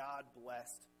and God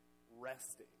blessed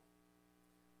resting.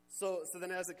 So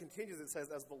then as it continues, it says,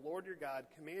 as the Lord your God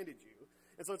commanded you.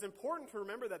 And so it's important to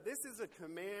remember that this is a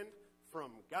command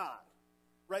from God,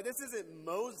 right? This isn't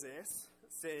Moses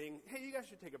saying, hey, you guys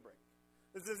should take a break.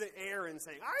 This isn't Aaron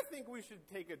saying, I think we should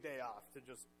take a day off to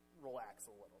just relax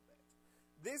a little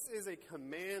bit. This is a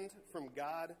command from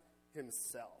God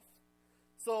himself.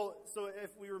 So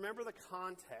if we remember the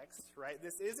context, right,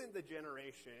 this isn't the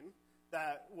generation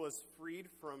that was freed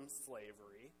from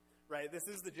slavery, right? This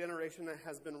is the generation that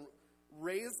has been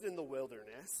raised in the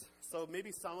wilderness. So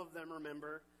maybe some of them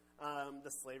remember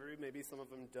the slavery, maybe some of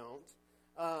them don't.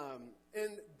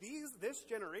 And this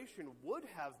generation would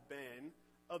have been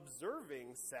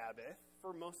observing Sabbath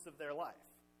for most of their life,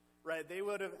 right? They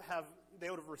would have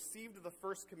received the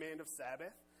first command of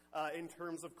Sabbath in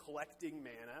terms of collecting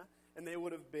manna, and they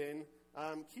would have been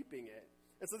keeping it.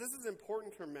 And so this is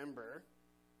important to remember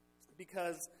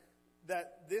because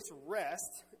that this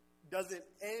rest doesn't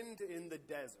end in the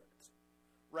desert,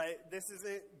 right? This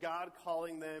isn't God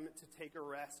calling them to take a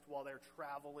rest while they're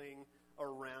traveling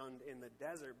around in the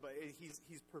desert, but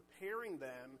he's preparing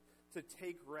them to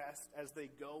take rest as they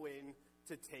go in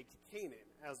to take Canaan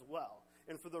as well,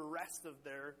 and for the rest of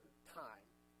their time,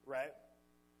 right?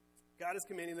 God is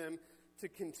commanding them to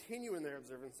continue in their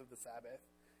observance of the Sabbath.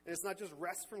 And it's not just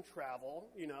rest from travel.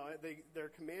 Their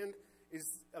command is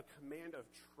a command of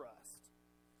trust.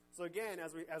 So again,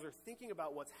 as we're thinking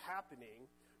about what's happening,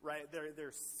 right,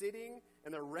 they're sitting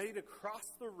and they're ready to cross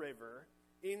the river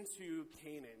into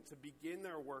Canaan to begin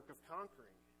their work of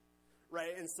conquering,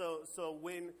 right? And so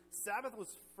when Sabbath was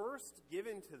first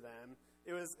given to them,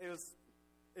 it was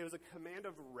a command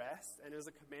of rest, and it was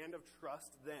a command of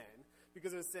trust then,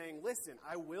 because it was saying, listen,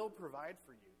 I will provide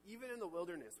for you. Even in the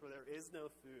wilderness where there is no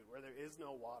food, where there is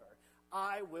no water,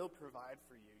 I will provide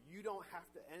for you. You don't have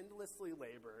to endlessly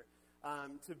labor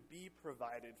to be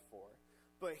provided for.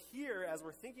 But here, as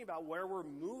we're thinking about where we're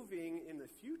moving in the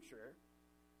future,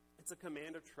 it's a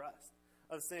command of trust,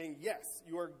 of saying, yes,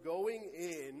 you are going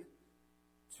in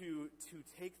to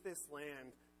take this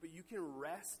land, but you can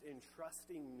rest in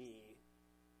trusting me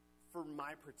for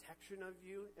my protection of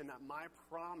you, and that my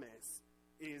promise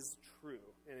is true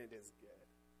and it is good.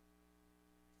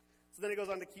 So then it goes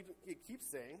on to keep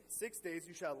saying, 6 days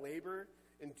you shall labor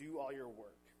and do all your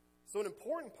work. So an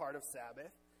important part of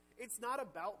Sabbath, it's not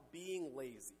about being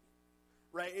lazy,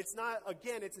 right? It's not,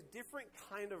 again, it's a different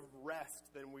kind of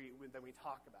rest than we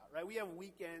talk about, right? We have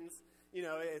weekends,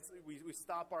 we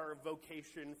stop our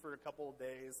vocation for a couple of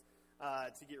days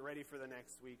to get ready for the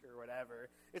next week or whatever.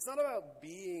 It's not about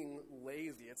being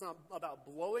lazy. It's not about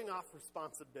blowing off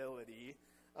responsibility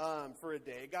for a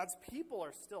day. God's people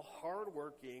are still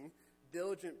hardworking,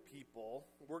 diligent people,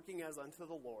 working as unto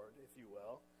the Lord, if you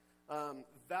will.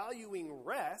 Valuing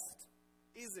rest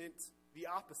isn't the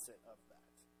opposite of that.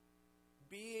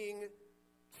 Being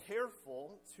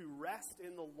careful to rest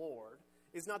in the Lord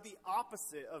is not the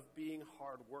opposite of being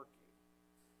hardworking.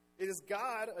 It is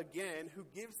God, again, who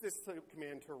gives this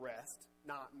command to rest,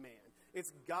 not man.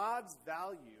 It's God's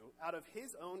value out of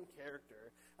his own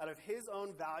character, out of his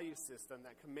own value system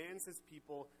that commands his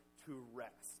people to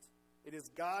rest. It is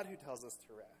God who tells us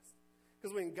to rest.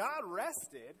 Because when God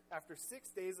rested after 6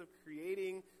 days of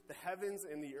creating the heavens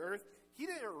and the earth, he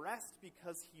didn't rest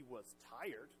because he was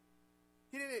tired.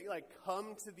 He didn't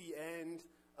come to the end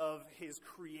of his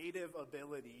creative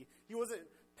ability. He wasn't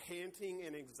panting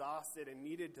and exhausted and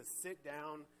needed to sit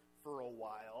down for a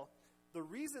while. The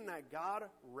reason that God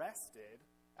rested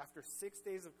after 6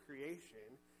 days of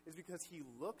creation is because he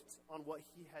looked on what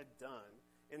he had done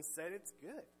and said, it's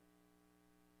good.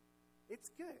 It's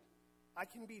good. I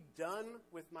can be done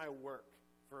with my work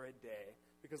for a day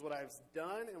because what I've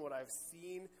done and what I've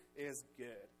seen is good.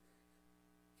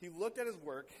 He looked at his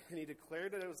work and he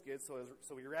declared that it was good,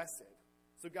 so he rested.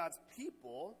 So God's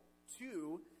people,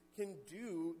 too, can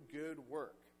do good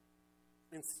work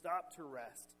and stop to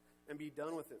rest and be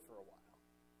done with it for a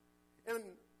while. And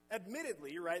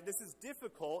admittedly, right, this is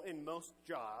difficult in most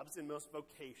jobs, in most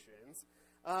vocations.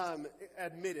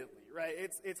 Admittedly, right,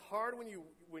 it's hard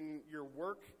when your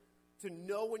work to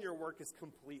know when your work is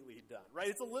completely done, right?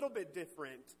 It's a little bit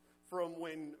different from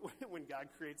when God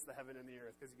creates the heaven and the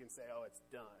earth, because you can say, oh, it's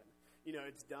done.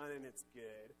 It's done and it's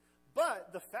good.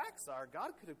 But the facts are,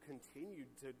 God could have continued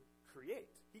to create.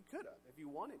 He could have, if he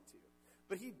wanted to.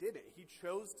 But he didn't. He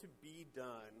chose to be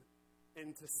done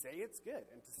and to say it's good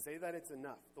and to say that it's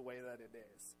enough the way that it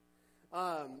is.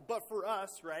 But for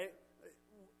us, right,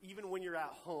 even when you're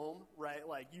at home, right,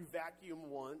 like you vacuum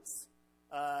once,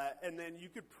 and then you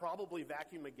could probably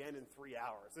vacuum again in 3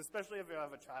 hours, especially if you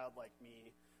have a child like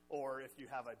me, or if you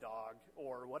have a dog,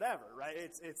 or whatever, right?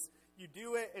 It's you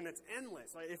do it, and it's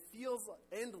endless. Like, it feels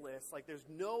endless, like there's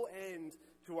no end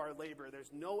to our labor.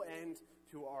 There's no end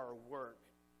to our work.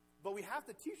 But we have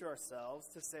to teach ourselves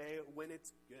to say when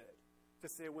it's good, to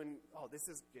say when, oh, this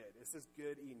is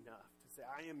good enough, to say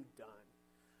I am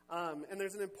done. And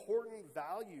there's an important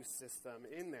value system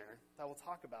in there that we'll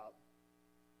talk about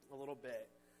a little bit.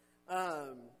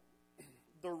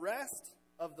 The rest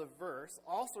of the verse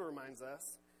also reminds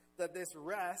us that this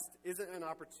rest isn't an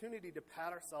opportunity to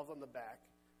pat ourselves on the back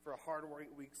for a hard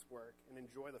week's work and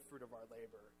enjoy the fruit of our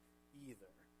labor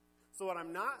either. So what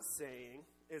I'm not saying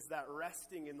is that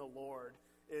resting in the Lord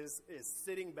is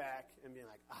sitting back and being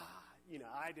like,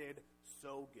 I did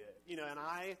so good, and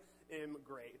I am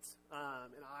great,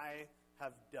 and I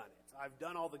have done it. I've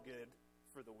done all the good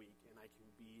for the week, and I can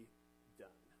be done,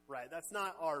 right? That's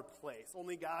not our place.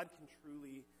 Only God can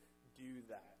truly do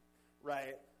that,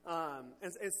 right?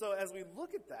 And so as we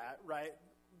look at that, right,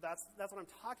 that's what I'm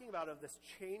talking about, of this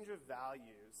change of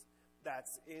values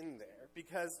that's in there.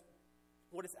 Because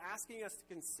what it's asking us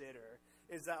to consider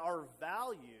is that our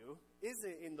value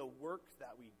isn't in the work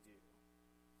that we do.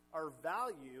 Our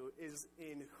value is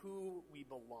in who we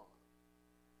belong.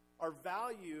 Our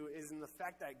value is in the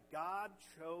fact that God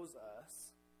chose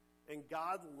us, and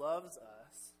God loves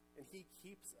us, and he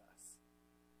keeps us.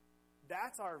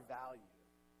 That's our value.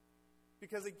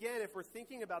 Because again, if we're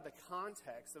thinking about the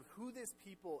context of who this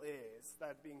people is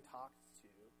that's being talked to,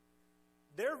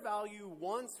 their value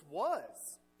once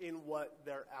was in what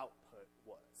their output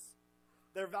was.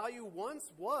 Their value once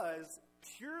was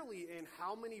purely in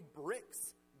how many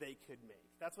bricks they could make.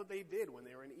 That's what they did when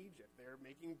they were in Egypt. They were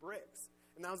making bricks.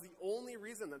 And that was the only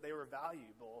reason that they were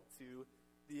valuable to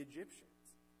the Egyptians.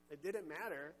 It didn't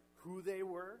matter who they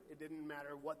were. It didn't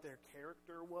matter what their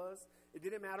character was. It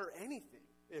didn't matter anything.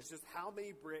 It's just how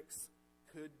many bricks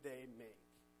could they make.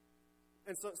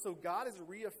 And so God is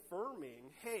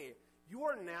reaffirming, hey, you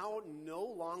are now no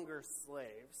longer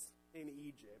slaves in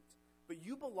Egypt, but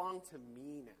you belong to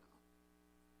me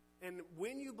now. And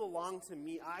when you belong to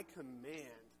me, I command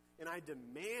and I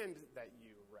demand that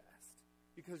you rest,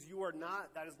 because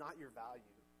that is not your value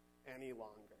any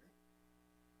longer.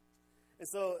 And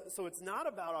so it's not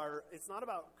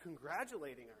about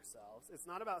congratulating ourselves. It's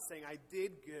not about saying, I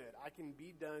did good. I can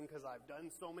be done because I've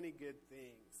done so many good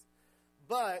things.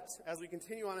 But, as we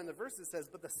continue on in the verse, it says,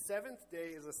 but the seventh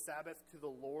day is a Sabbath to the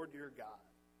Lord your God.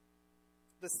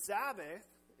 The Sabbath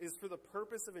is for the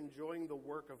purpose of enjoying the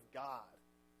work of God.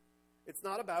 It's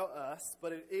not about us,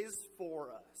 but it is for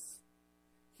us.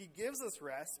 He gives us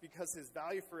rest because his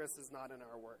value for us is not in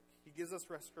our work. He gives us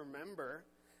rest to remember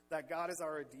that God is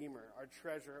our Redeemer, our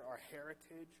treasure, our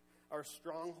heritage, our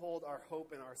stronghold, our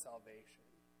hope, and our salvation.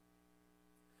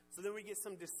 So then we get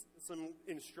some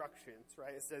instructions,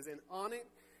 right? It says, and on it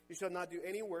you shall not do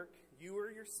any work, you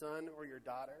or your son or your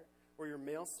daughter, or your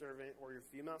male servant or your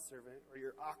female servant, or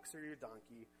your ox or your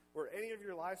donkey, or any of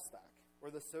your livestock,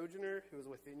 or the sojourner who is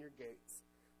within your gates,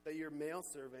 that your male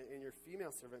servant and your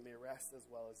female servant may rest as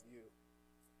well as you.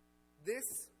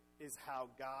 This is how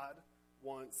God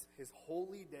wants his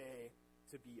holy day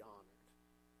to be honored.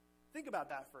 Think about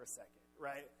that for a second,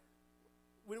 right?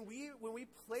 When we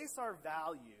place our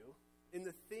value in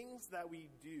the things that we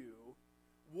do,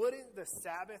 wouldn't the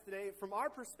Sabbath day, from our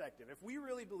perspective, if we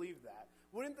really believe that,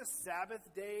 wouldn't the Sabbath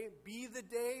day be the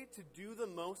day to do the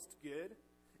most good?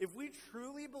 If we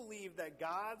truly believe that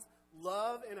God's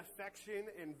love and affection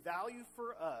and value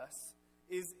for us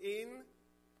is in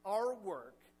our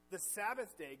work, the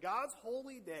Sabbath day, God's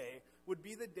holy day, would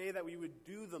be the day that we would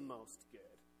do the most good,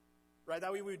 right?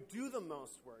 That we would do the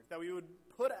most work, that we would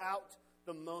put out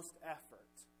the most effort.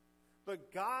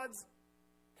 But God's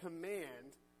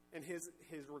command and his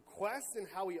request and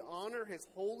how we honor his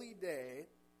holy day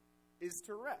is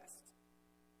to rest.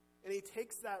 And he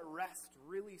takes that rest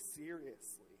really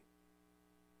seriously.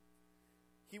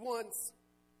 He wants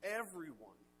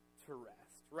everyone to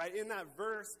rest, right? In that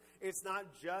verse, it's not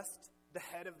just the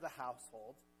head of the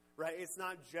household, right? It's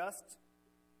not just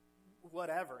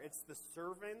whatever. It's the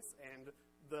servants and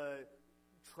the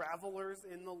travelers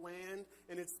in the land,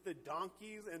 and it's the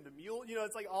donkeys and the mule.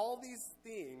 It's like all these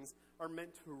things are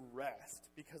meant to rest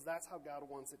because that's how God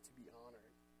wants it to be honored.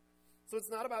 So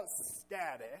it's not about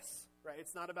status, right?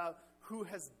 It's not about who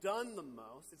has done the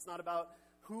most. It's not about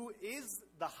who is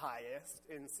the highest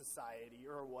in society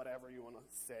or whatever you want to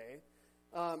say.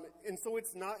 And so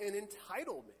it's not an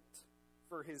entitlement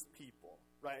for his people,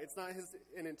 right? It's not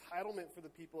an entitlement for the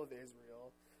people of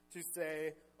Israel to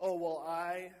say, oh, well,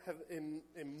 I am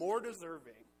more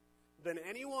deserving than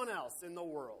anyone else in the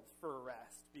world for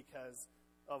rest because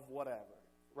of whatever,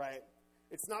 right?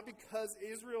 It's not because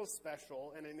Israel is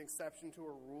special and an exception to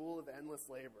a rule of endless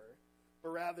labor, but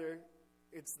rather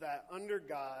it's that under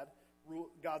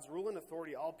God's rule and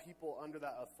authority, all people under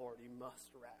that authority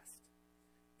must rest.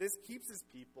 This keeps his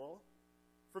people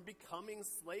from becoming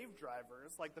slave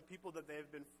drivers like the people that they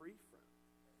have been free from.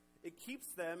 It keeps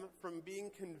them from being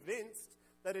convinced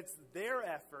that it's their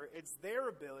effort, it's their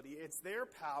ability, it's their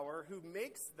power who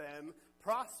makes them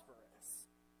prosperous.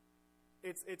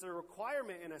 It's a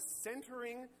requirement and a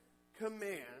centering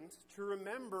command to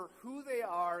remember who they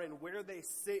are and where they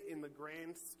sit in the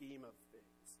grand scheme of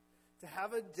things. To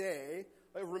have a day,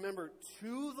 remember,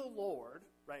 to the Lord,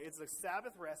 right? It's a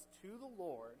Sabbath rest to the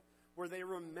Lord where they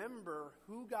remember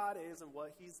who God is and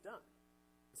what he's done.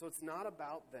 So it's not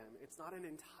about them. It's not an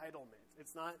entitlement.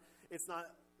 It's not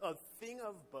a thing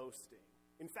of boasting.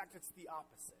 In fact, it's the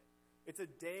opposite. It's a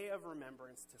day of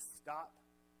remembrance to stop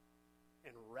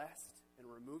and rest and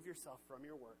remove yourself from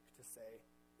your work to say,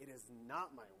 it is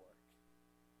not my work.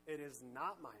 It is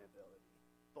not my ability,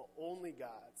 but only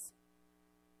God's.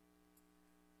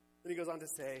 Then he goes on to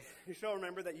say, you shall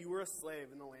remember that you were a slave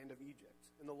in the land of Egypt,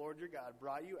 and the Lord your God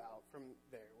brought you out from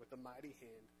there with a mighty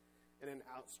hand and an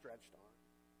outstretched arm.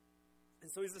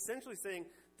 And so he's essentially saying,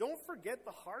 don't forget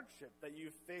the hardship that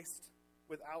you've faced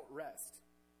without rest.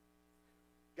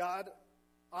 God,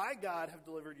 have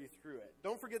delivered you through it.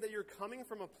 Don't forget that you're coming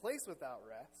from a place without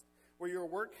rest, where your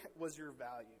work was your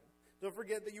value. Don't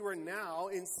forget that you are now,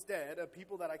 instead, a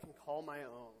people that I can call my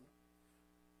own.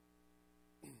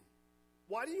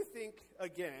 Why do you think,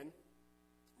 again,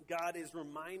 God is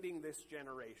reminding this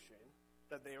generation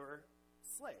that they were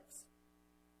slaves?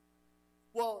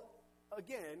 Well,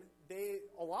 again,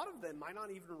 a lot of them might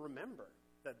not even remember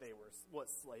that they were what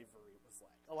slavery was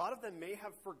like. A lot of them may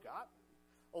have forgotten.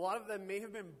 A lot of them may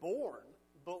have been born,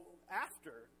 but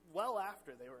well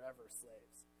after they were ever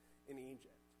slaves in Egypt.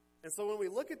 And so when we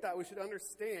look at that, we should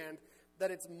understand that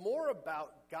it's more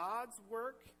about God's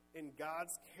work and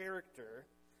God's character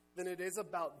than it is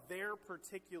about their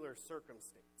particular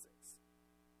circumstances.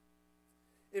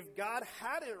 If God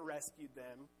hadn't rescued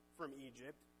them from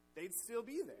Egypt, they'd still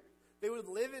be there. They would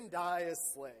live and die as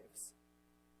slaves.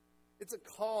 It's a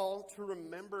call to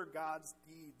remember God's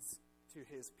deeds to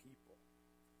his people.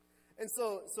 And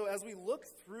so as we look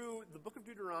through the book of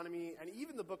Deuteronomy and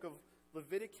even the book of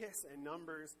Leviticus and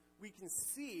Numbers, we can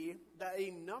see that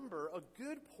a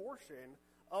good portion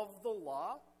of the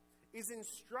law is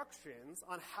instructions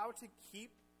on how to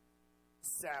keep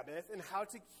Sabbath and how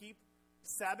to keep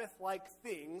Sabbath-like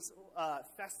things,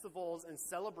 festivals and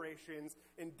celebrations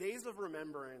and days of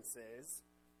remembrances.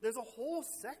 There's a whole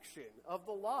section of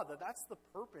the law that's the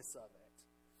purpose of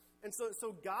it. And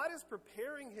so God is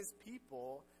preparing his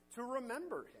people to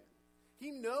remember him.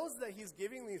 He knows that he's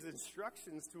giving these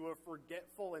instructions to a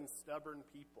forgetful and stubborn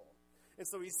people. And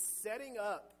so he's setting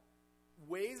up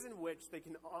ways in which they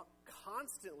can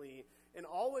constantly and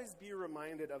always be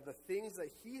reminded of the things that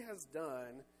he has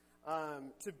done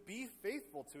to be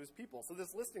faithful to his people. So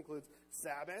this list includes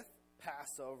Sabbath,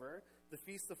 Passover, the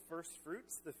Feast of First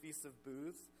Fruits, the Feast of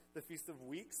Booths, the Feast of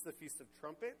Weeks, the Feast of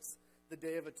Trumpets, the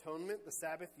Day of Atonement, the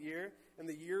Sabbath year, and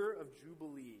the year of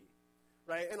Jubilee.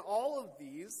 Right? And all of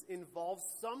these involve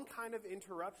some kind of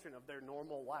interruption of their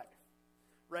normal life.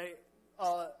 Right?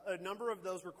 A number of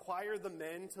those require the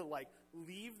men to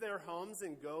leave their homes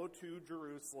and go to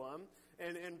Jerusalem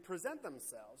and present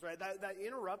themselves, right? That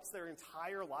interrupts their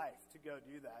entire life to go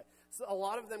do that. So a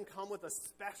lot of them come with a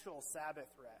special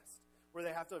Sabbath rest where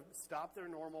they have to stop their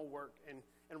normal work and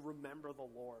remember the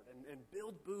Lord and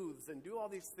build booths and do all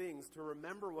these things to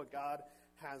remember what God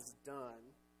has done.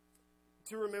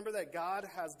 To remember that God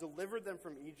has delivered them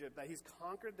from Egypt, that he's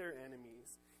conquered their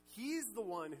enemies. He's the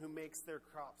one who makes their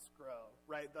crops grow,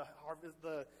 right?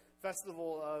 The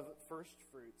festival of first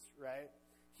fruits, right?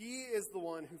 He is the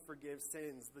one who forgives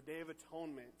sins, the Day of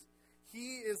Atonement.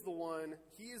 He is the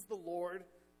Lord,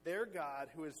 their God,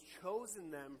 who has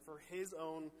chosen them for his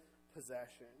own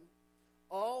possession.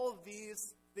 All of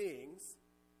these things,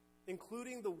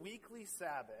 including the weekly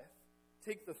Sabbath,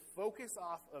 take the focus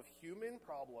off of human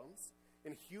problems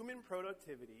and human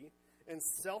productivity and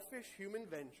selfish human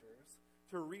ventures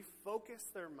to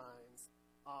refocus their minds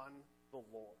on the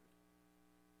Lord.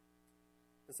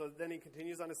 And so then he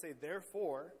continues on to say,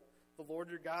 therefore, the Lord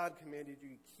your God commanded you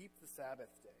to keep the Sabbath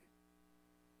day.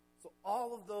 So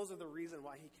all of those are the reason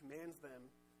why he commands them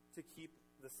to keep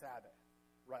the Sabbath,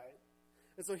 right?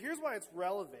 And so here's why it's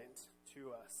relevant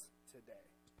to us today,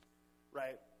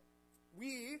 right?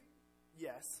 We,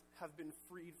 yes, have been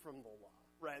freed from the law,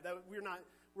 right? That we're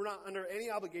not under any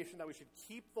obligation that we should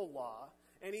keep the law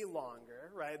any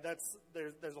longer, right? There's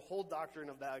a whole doctrine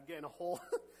of that. Again, a whole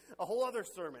other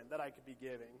sermon that I could be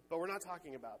giving, but we're not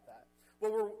talking about that.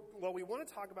 What we want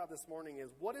to talk about this morning is,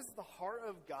 what is the heart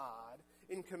of God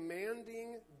in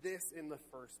commanding this in the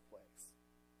first place?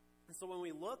 And so when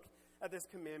we look at this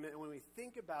commandment and when we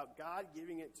think about God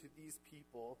giving it to these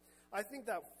people, I think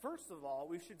that first of all,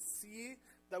 we should see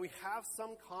that we have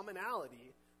some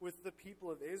commonality with the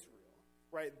people of Israel,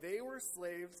 right? They were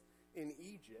slaves in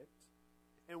Egypt,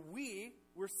 and we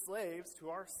were slaves to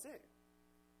our sin.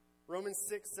 Romans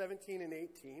 6:17 and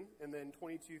 18, and then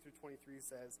 22 through 23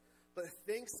 says, "But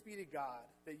thanks be to God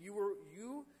that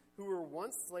you who were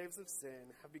once slaves of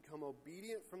sin have become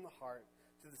obedient from the heart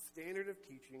to the standard of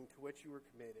teaching to which you were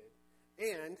committed,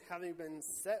 and having been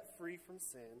set free from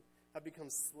sin, have become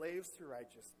slaves to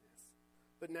righteousness.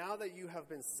 But now that you have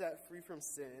been set free from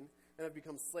sin and have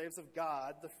become slaves of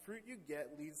God, the fruit you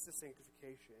get leads to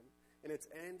sanctification, and its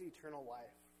end eternal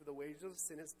life. For the wages of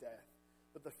sin is death,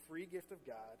 but the free gift of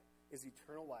God is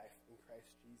eternal life in Christ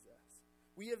Jesus."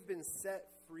 We have been set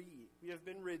free. We have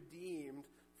been redeemed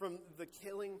from the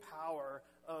killing power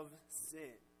of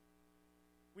sin.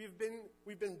 We've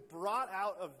been brought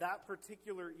out of that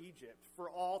particular Egypt for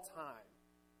all time.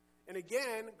 And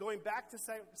again, going back to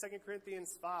 2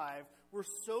 Corinthians 5, we're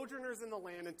sojourners in the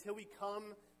land until we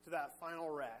come to that final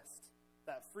rest,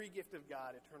 that free gift of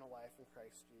God, eternal life in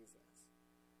Christ Jesus,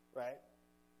 right?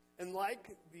 And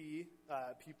like the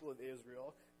people of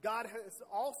Israel, God has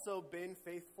also been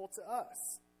faithful to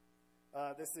us.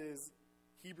 This is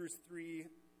Hebrews 3,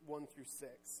 1 through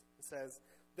 6. It says,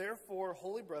 "Therefore,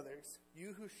 holy brothers,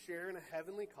 you who share in a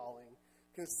heavenly calling,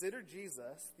 consider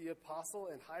Jesus, the apostle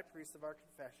and high priest of our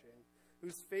confession,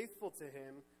 who's faithful to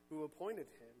him who appointed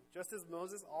him, just as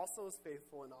Moses also is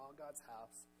faithful in all God's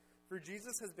house. For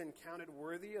Jesus has been counted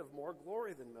worthy of more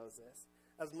glory than Moses,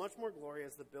 as much more glory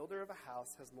as the builder of a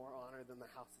house has more honor than the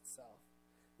house itself.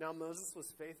 Now Moses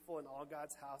was faithful in all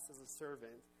God's house as a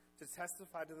servant to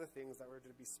testify to the things that were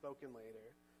to be spoken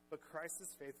later, but Christ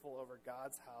is faithful over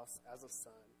God's house as a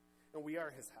son, and we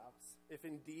are his house, if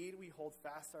indeed we hold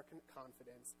fast our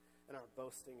confidence and our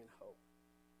boasting in hope."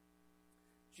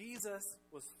 Jesus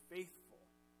was faithful.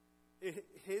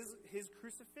 His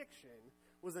crucifixion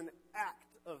was an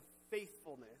act of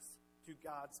faithfulness to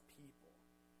God's people.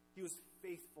 He was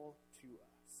faithful to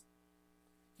us.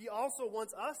 He also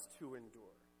wants us to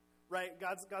endure, right?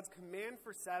 God's command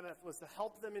for Sabbath was to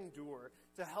help them endure,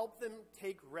 to help them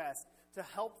take rest, to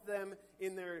help them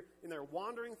in their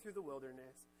wandering through the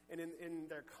wilderness and in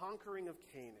their conquering of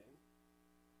Canaan.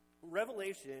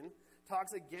 Revelation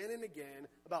talks again and again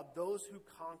about those who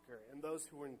conquer and those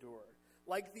who endure.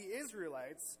 Like the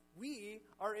Israelites, we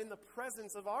are in the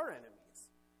presence of our enemies.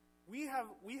 We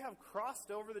have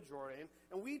crossed over the Jordan,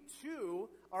 and we too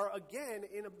are again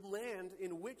in a land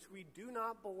in which we do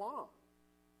not belong.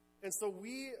 And so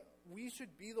we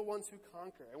should be the ones who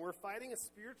conquer. And we're fighting a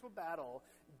spiritual battle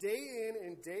day in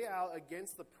and day out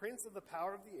against the prince of the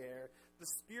power of the air, the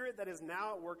spirit that is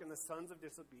now at work in the sons of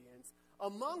disobedience,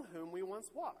 among whom we once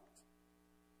walked.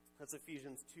 That's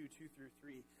Ephesians 2, 2 through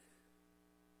 3.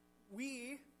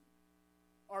 We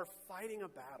are fighting a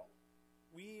battle.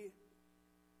 We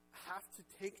have to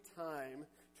take time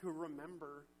to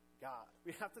remember God.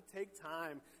 We have to take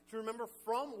time to remember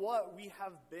from what we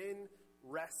have been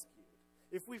rescued.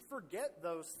 If we forget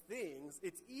those things,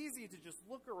 it's easy to just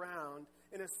look around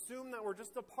and assume that we're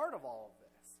just a part of all of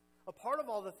this, a part of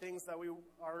all the things that we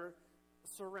are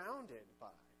surrounded by.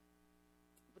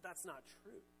 But that's not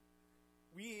true.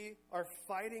 We are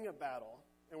fighting a battle,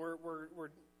 and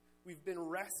we've been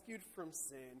rescued from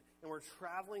sin, and we're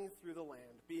traveling through the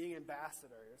land, being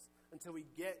ambassadors, until we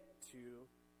get to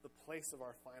the place of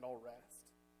our final rest.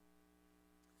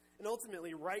 And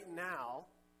ultimately, right now,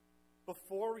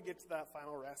 before we get to that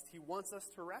final rest, he wants us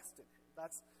to rest in him.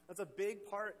 That's a big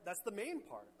part, that's the main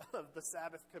part of the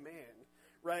Sabbath command,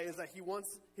 right? Is that he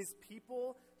wants his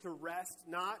people to rest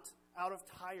not out of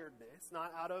tiredness,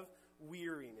 not out of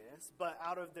weariness, but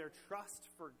out of their trust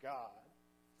for God.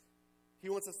 He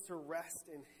wants us to rest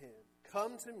in him.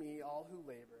 "Come to me, all who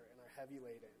labor and are heavy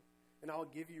laden, and I will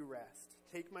give you rest.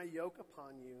 Take my yoke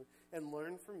upon you and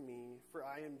learn from me, for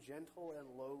I am gentle and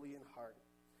lowly in heart,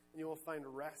 and you will find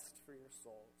rest for your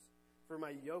souls. For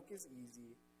my yoke is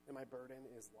easy and my burden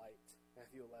is light."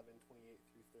 Matthew 11, 28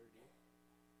 through 30.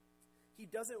 He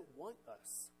doesn't want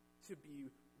us to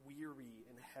be weary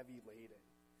and heavy laden.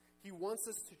 He wants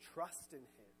us to trust in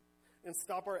him and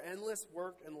stop our endless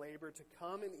work and labor to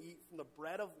come and eat from the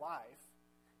bread of life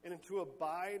and to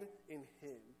abide in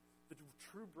him, the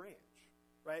true branch,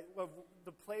 right? Of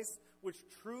the place which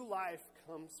true life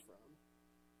comes from.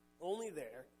 Only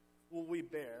there will we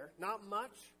bear not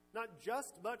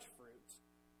just much fruit,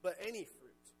 but any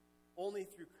fruit, only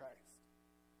through Christ.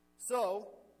 So,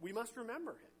 we must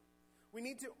remember him. We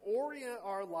need to orient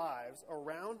our lives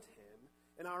around him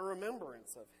and our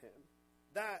remembrance of him.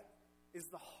 That is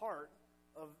the heart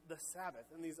of the Sabbath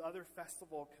and these other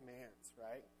festival commands,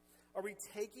 right? Are we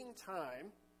taking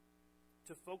time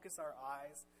to focus our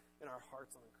eyes and our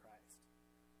hearts on Christ?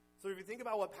 So if you think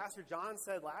about what Pastor John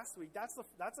said last week, that's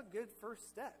a good first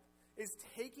step, is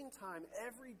taking time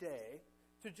every day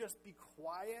to just be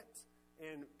quiet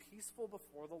and peaceful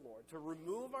before the Lord, to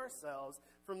remove ourselves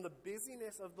from the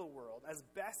busyness of the world as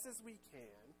best as we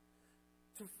can,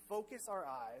 to focus our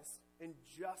eyes and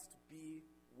just be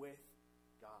with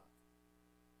God.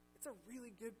 It's a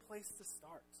really good place to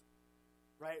start,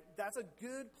 right? That's a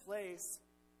good place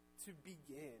to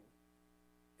begin.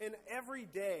 And every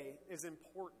day is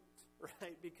important,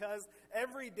 right? Because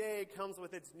every day comes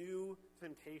with its new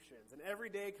temptations, and every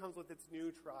day comes with its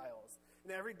new trials,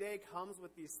 and every day comes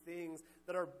with these things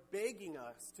that are begging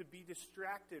us to be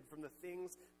distracted from the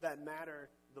things that matter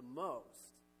the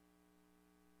most.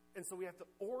 And so we have to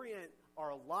orient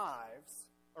our lives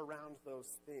around those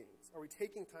things. Are we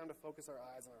taking time to focus our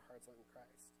eyes and our hearts on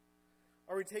Christ?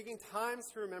 Are we taking times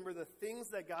to remember the things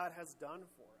that God has done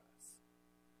for us?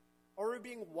 Are we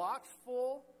being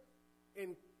watchful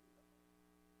and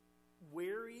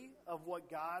wary of what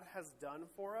God has done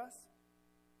for us?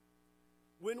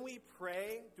 When we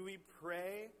pray, do we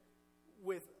pray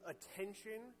with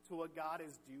attention to what God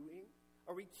is doing?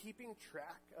 Are we keeping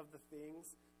track of the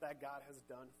things that God has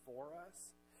done for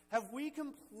us? Have we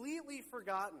completely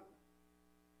forgotten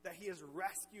that he has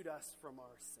rescued us from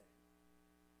our sin?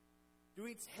 Do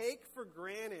we take for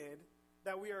granted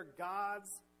that we are God's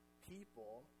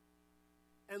people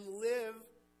and live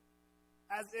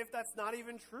as if that's not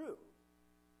even true?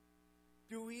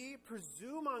 Do we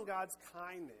presume on God's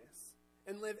kindness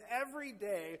and live every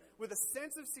day with a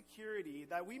sense of security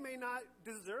that we may not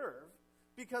deserve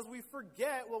because we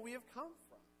forget what we have come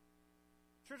from?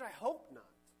 Church, I hope not.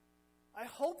 I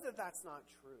hope that that's not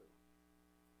true.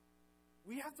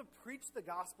 We have to preach the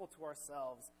gospel to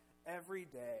ourselves every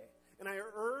day. And I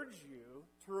urge you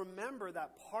to remember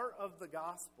that part of the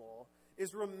gospel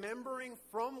is remembering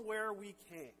from where we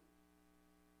came.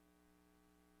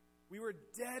 We were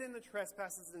dead in the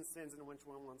trespasses and sins in which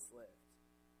one once lived.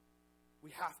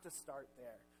 We have to start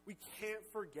there. We can't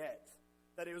forget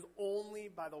that it was only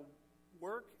by the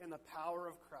work and the power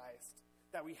of Christ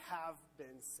that we have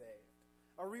been saved.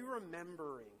 Are we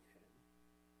remembering him?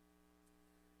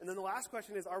 And then the last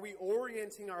question is, are we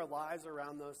orienting our lives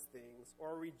around those things,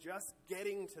 or are we just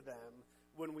getting to them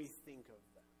when we think of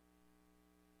them?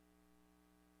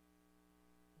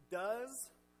 Does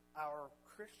our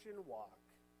Christian walk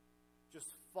just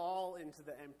fall into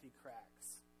the empty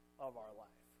cracks of our life?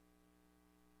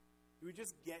 Do we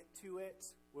just get to it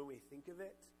when we think of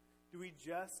it? Do we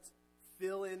just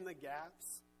fill in the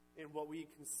gaps in what we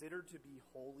consider to be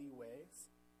holy ways?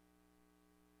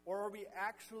 Or are we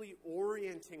actually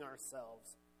orienting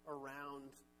ourselves around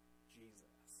Jesus?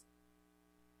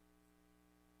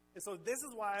 And so this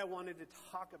is why I wanted to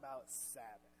talk about Sabbath,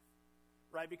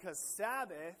 right? Because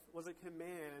Sabbath was a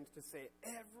command to say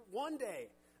one day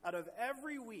out of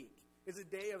every week is a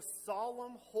day of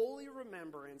solemn, holy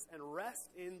remembrance and rest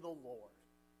in the Lord.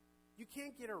 You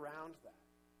can't get around that.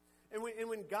 And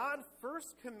when God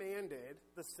first commanded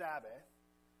the Sabbath,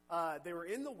 they were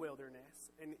in the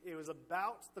wilderness, and it was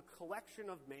about the collection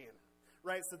of manna,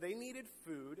 right? So they needed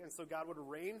food, and so God would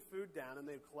rain food down, and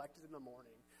they would collect it in the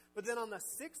morning. But then on the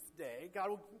sixth day, God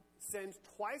would send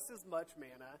twice as much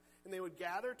manna, and they would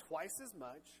gather twice as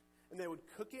much, and they would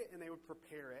cook it, and they would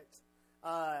prepare it,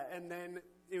 and then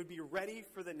it would be ready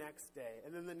for the next day.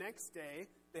 And then the next day,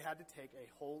 they had to take a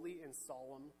holy and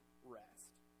solemn rest.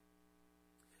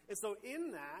 And so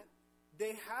in that, they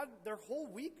had their whole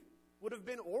week would have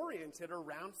been oriented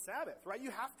around Sabbath, right?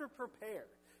 You have to prepare.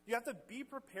 You have to be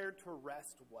prepared to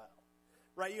rest well,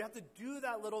 right? You have to do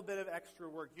that little bit of extra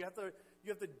work. You have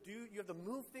to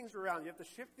move things around. You have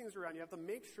to shift things around. You have to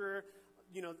make sure,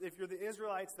 if you're the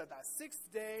Israelites, that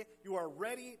sixth day you are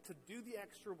ready to do the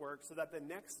extra work so that the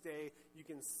next day you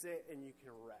can sit and you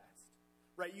can rest,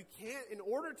 right? You can't, in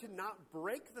order to not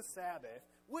break the Sabbath,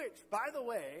 which, by the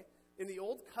way, in the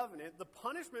Old Covenant, the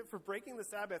punishment for breaking the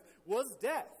Sabbath was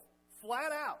death.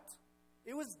 Flat out.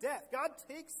 It was death. God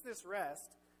takes this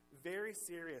rest very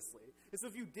seriously. And so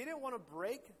if you didn't want to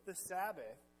break the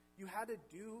Sabbath, you had to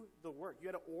do the work. You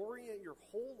had to orient your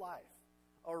whole life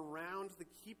around the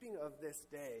keeping of this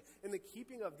day and the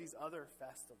keeping of these other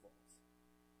festivals?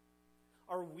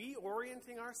 Are we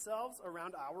orienting ourselves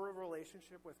around our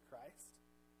relationship with Christ?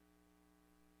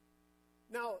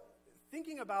 Now,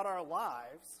 thinking about our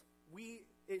lives,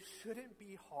 it shouldn't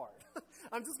be hard.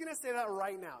 I'm just going to say that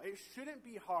right now. It shouldn't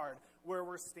be hard where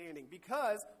we're standing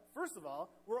because, first of all,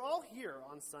 we're all here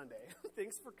on Sunday.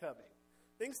 Thanks for coming.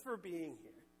 Thanks for being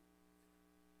here.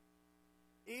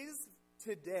 Is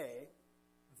today,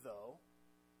 though,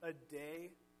 a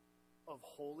day of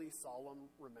holy, solemn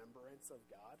remembrance of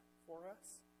God for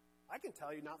us? I can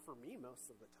tell you, not for me most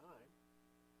of the time.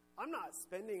 I'm not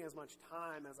spending as much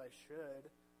time as I should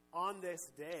on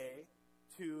this day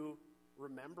to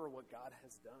remember what God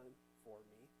has done for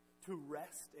me, to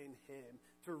rest in Him,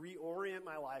 to reorient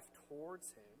my life towards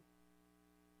Him.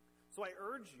 So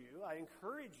I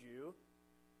encourage you,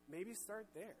 maybe start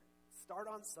there. Start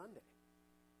on Sunday.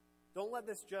 Don't let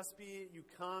this just be you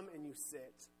come and you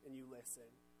sit and you listen.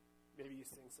 Maybe you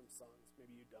sing some songs,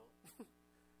 maybe you don't.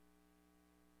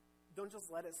 Don't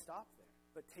just let it stop there,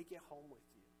 but take it home with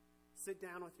you. Sit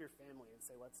down with your family and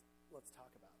say, let's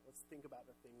talk about it. Let's think about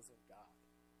the things of God.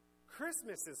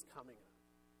 Christmas is coming up,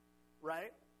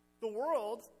 right? The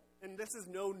world, and this is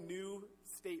no new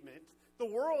statement, the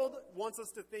world wants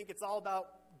us to think it's all about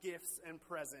gifts and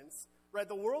presents, right?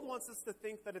 The world wants us to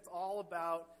think that it's all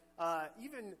about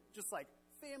even just like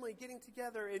family getting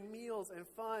together and meals and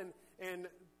fun and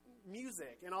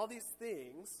music and all these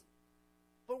things.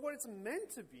 But what it's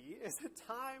meant to be is a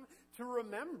time to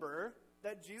remember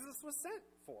that Jesus was sent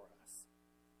for us.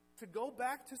 To go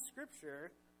back to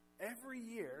Scripture every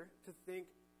year to think,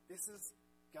 this is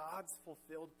God's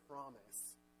fulfilled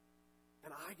promise.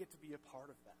 And I get to be a part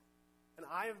of that. And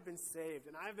I have been saved,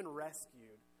 and I have been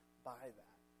rescued by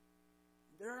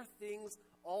that. There are things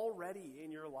already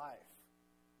in your life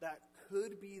that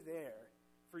could be there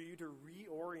for you to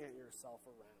reorient yourself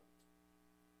around.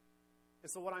 And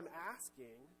so what I'm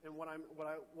asking, and what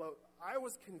I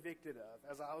was convicted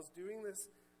of as I was doing this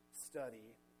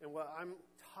study, and what I'm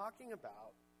talking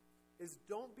about, is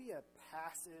don't be a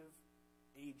passive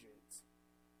agent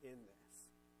in this.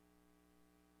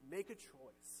 Make a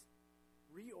choice.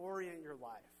 Reorient your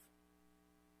life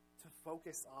to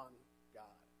focus on God.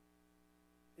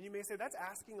 And you may say, that's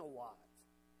asking a lot.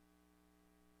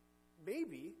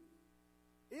 Maybe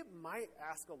it might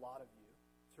ask a lot of you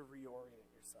to reorient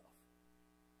yourself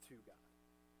to God.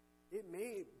 It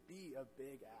may be a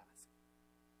big ask.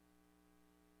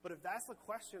 But if that's the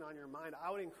question on your mind, I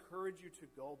would encourage you to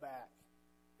go back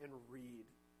and read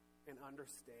and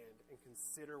understand and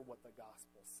consider what the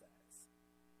gospel says.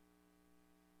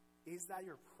 Is that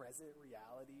your present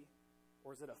reality,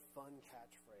 or is it a fun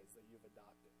catchphrase that you've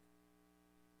adopted?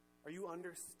 Are you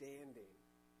understanding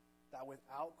that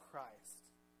without Christ,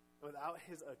 without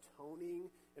His atoning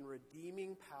and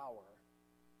redeeming power,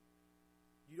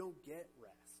 you don't get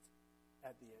rest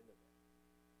at the end of it?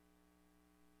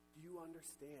 Do you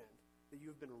understand that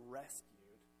you've been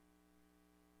rescued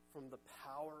from the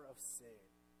power of sin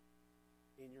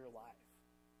in your life?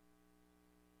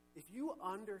 If you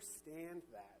understand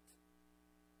that,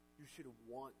 you should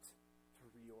want to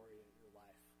reorient your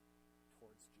life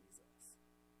towards Jesus.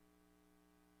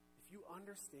 If you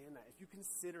understand that, if you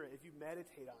consider it, if you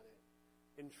meditate on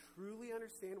it, and truly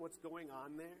understand what's going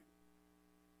on there,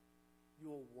 you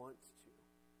will want to.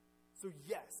 So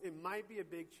yes, it might be a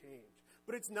big change,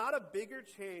 but it's not a bigger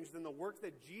change than the work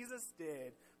that Jesus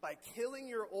did by killing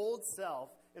your old self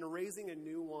and raising a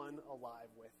new one alive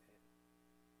with Him.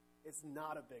 It's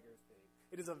not a bigger thing.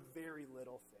 It is a very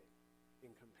little thing in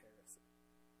comparison.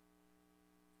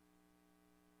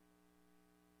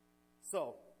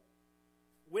 So,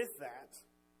 with that,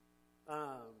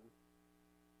 I'm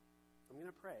going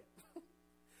to pray.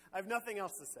 I have nothing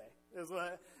else to say,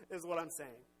 is what I'm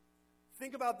saying.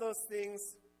 Think about those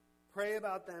things. Pray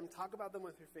about them. Talk about them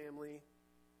with your family.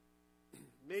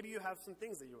 Maybe you have some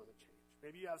things that you want to change.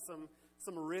 Maybe you have some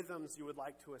rhythms you would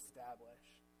like to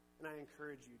establish. And I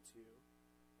encourage you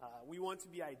to. We want to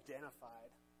be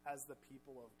identified as the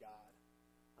people of God.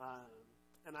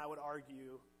 And I would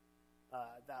argue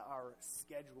that our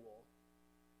schedule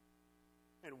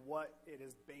and what it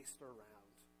is based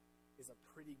around is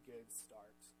a pretty good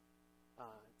start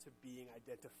to being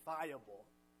identifiable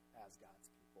as God's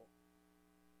people.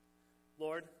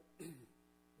 Lord,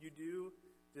 you do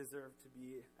deserve to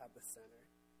be at the center.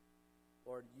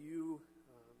 Lord, you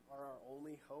are our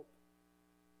only hope.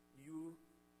 You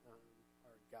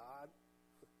are God.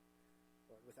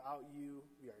 Lord, without you,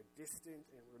 we are distant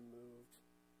and removed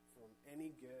from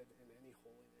any good and any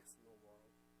holiness in the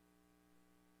world.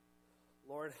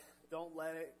 Lord, don't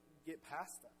let it get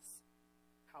past us.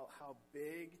 how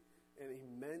big and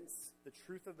immense the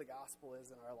truth of the gospel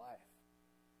is in our life.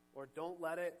 Lord, don't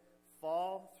let it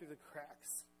fall through the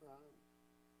cracks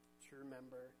to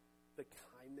remember the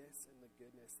kindness and the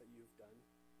goodness that you've done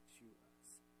to us,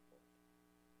 Lord.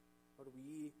 Lord,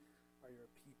 we are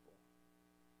your people.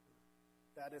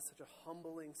 That is such a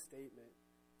humbling statement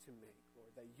to make,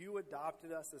 Lord. That you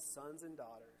adopted us as sons and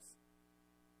daughters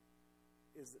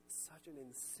is such an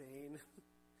insane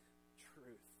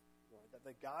truth, Lord. That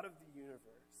the God of the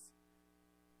universe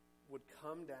would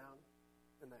come down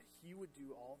and that he would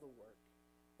do all the work.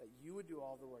 That you would do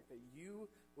all the work. That you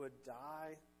would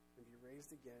die and be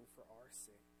raised again for our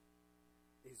sake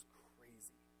is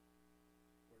crazy.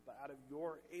 Lord, but out of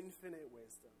your infinite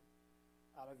wisdom,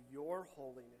 out of your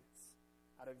holiness,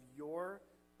 out of your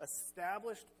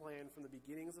established plan from the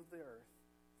beginnings of the earth,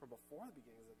 from before the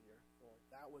beginnings of the earth, Lord,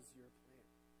 that was your plan.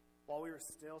 While we were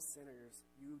still sinners,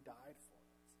 you died for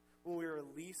us. When we were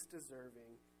least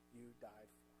deserving, you died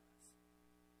for us.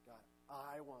 God,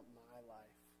 I want my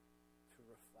life to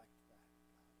reflect that,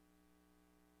 God.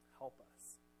 Help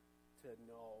us to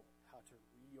know how to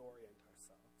reorient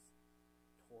ourselves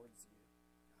towards you, God.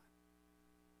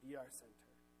 Be our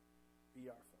center. Be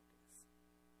our focus.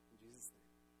 In Jesus' name.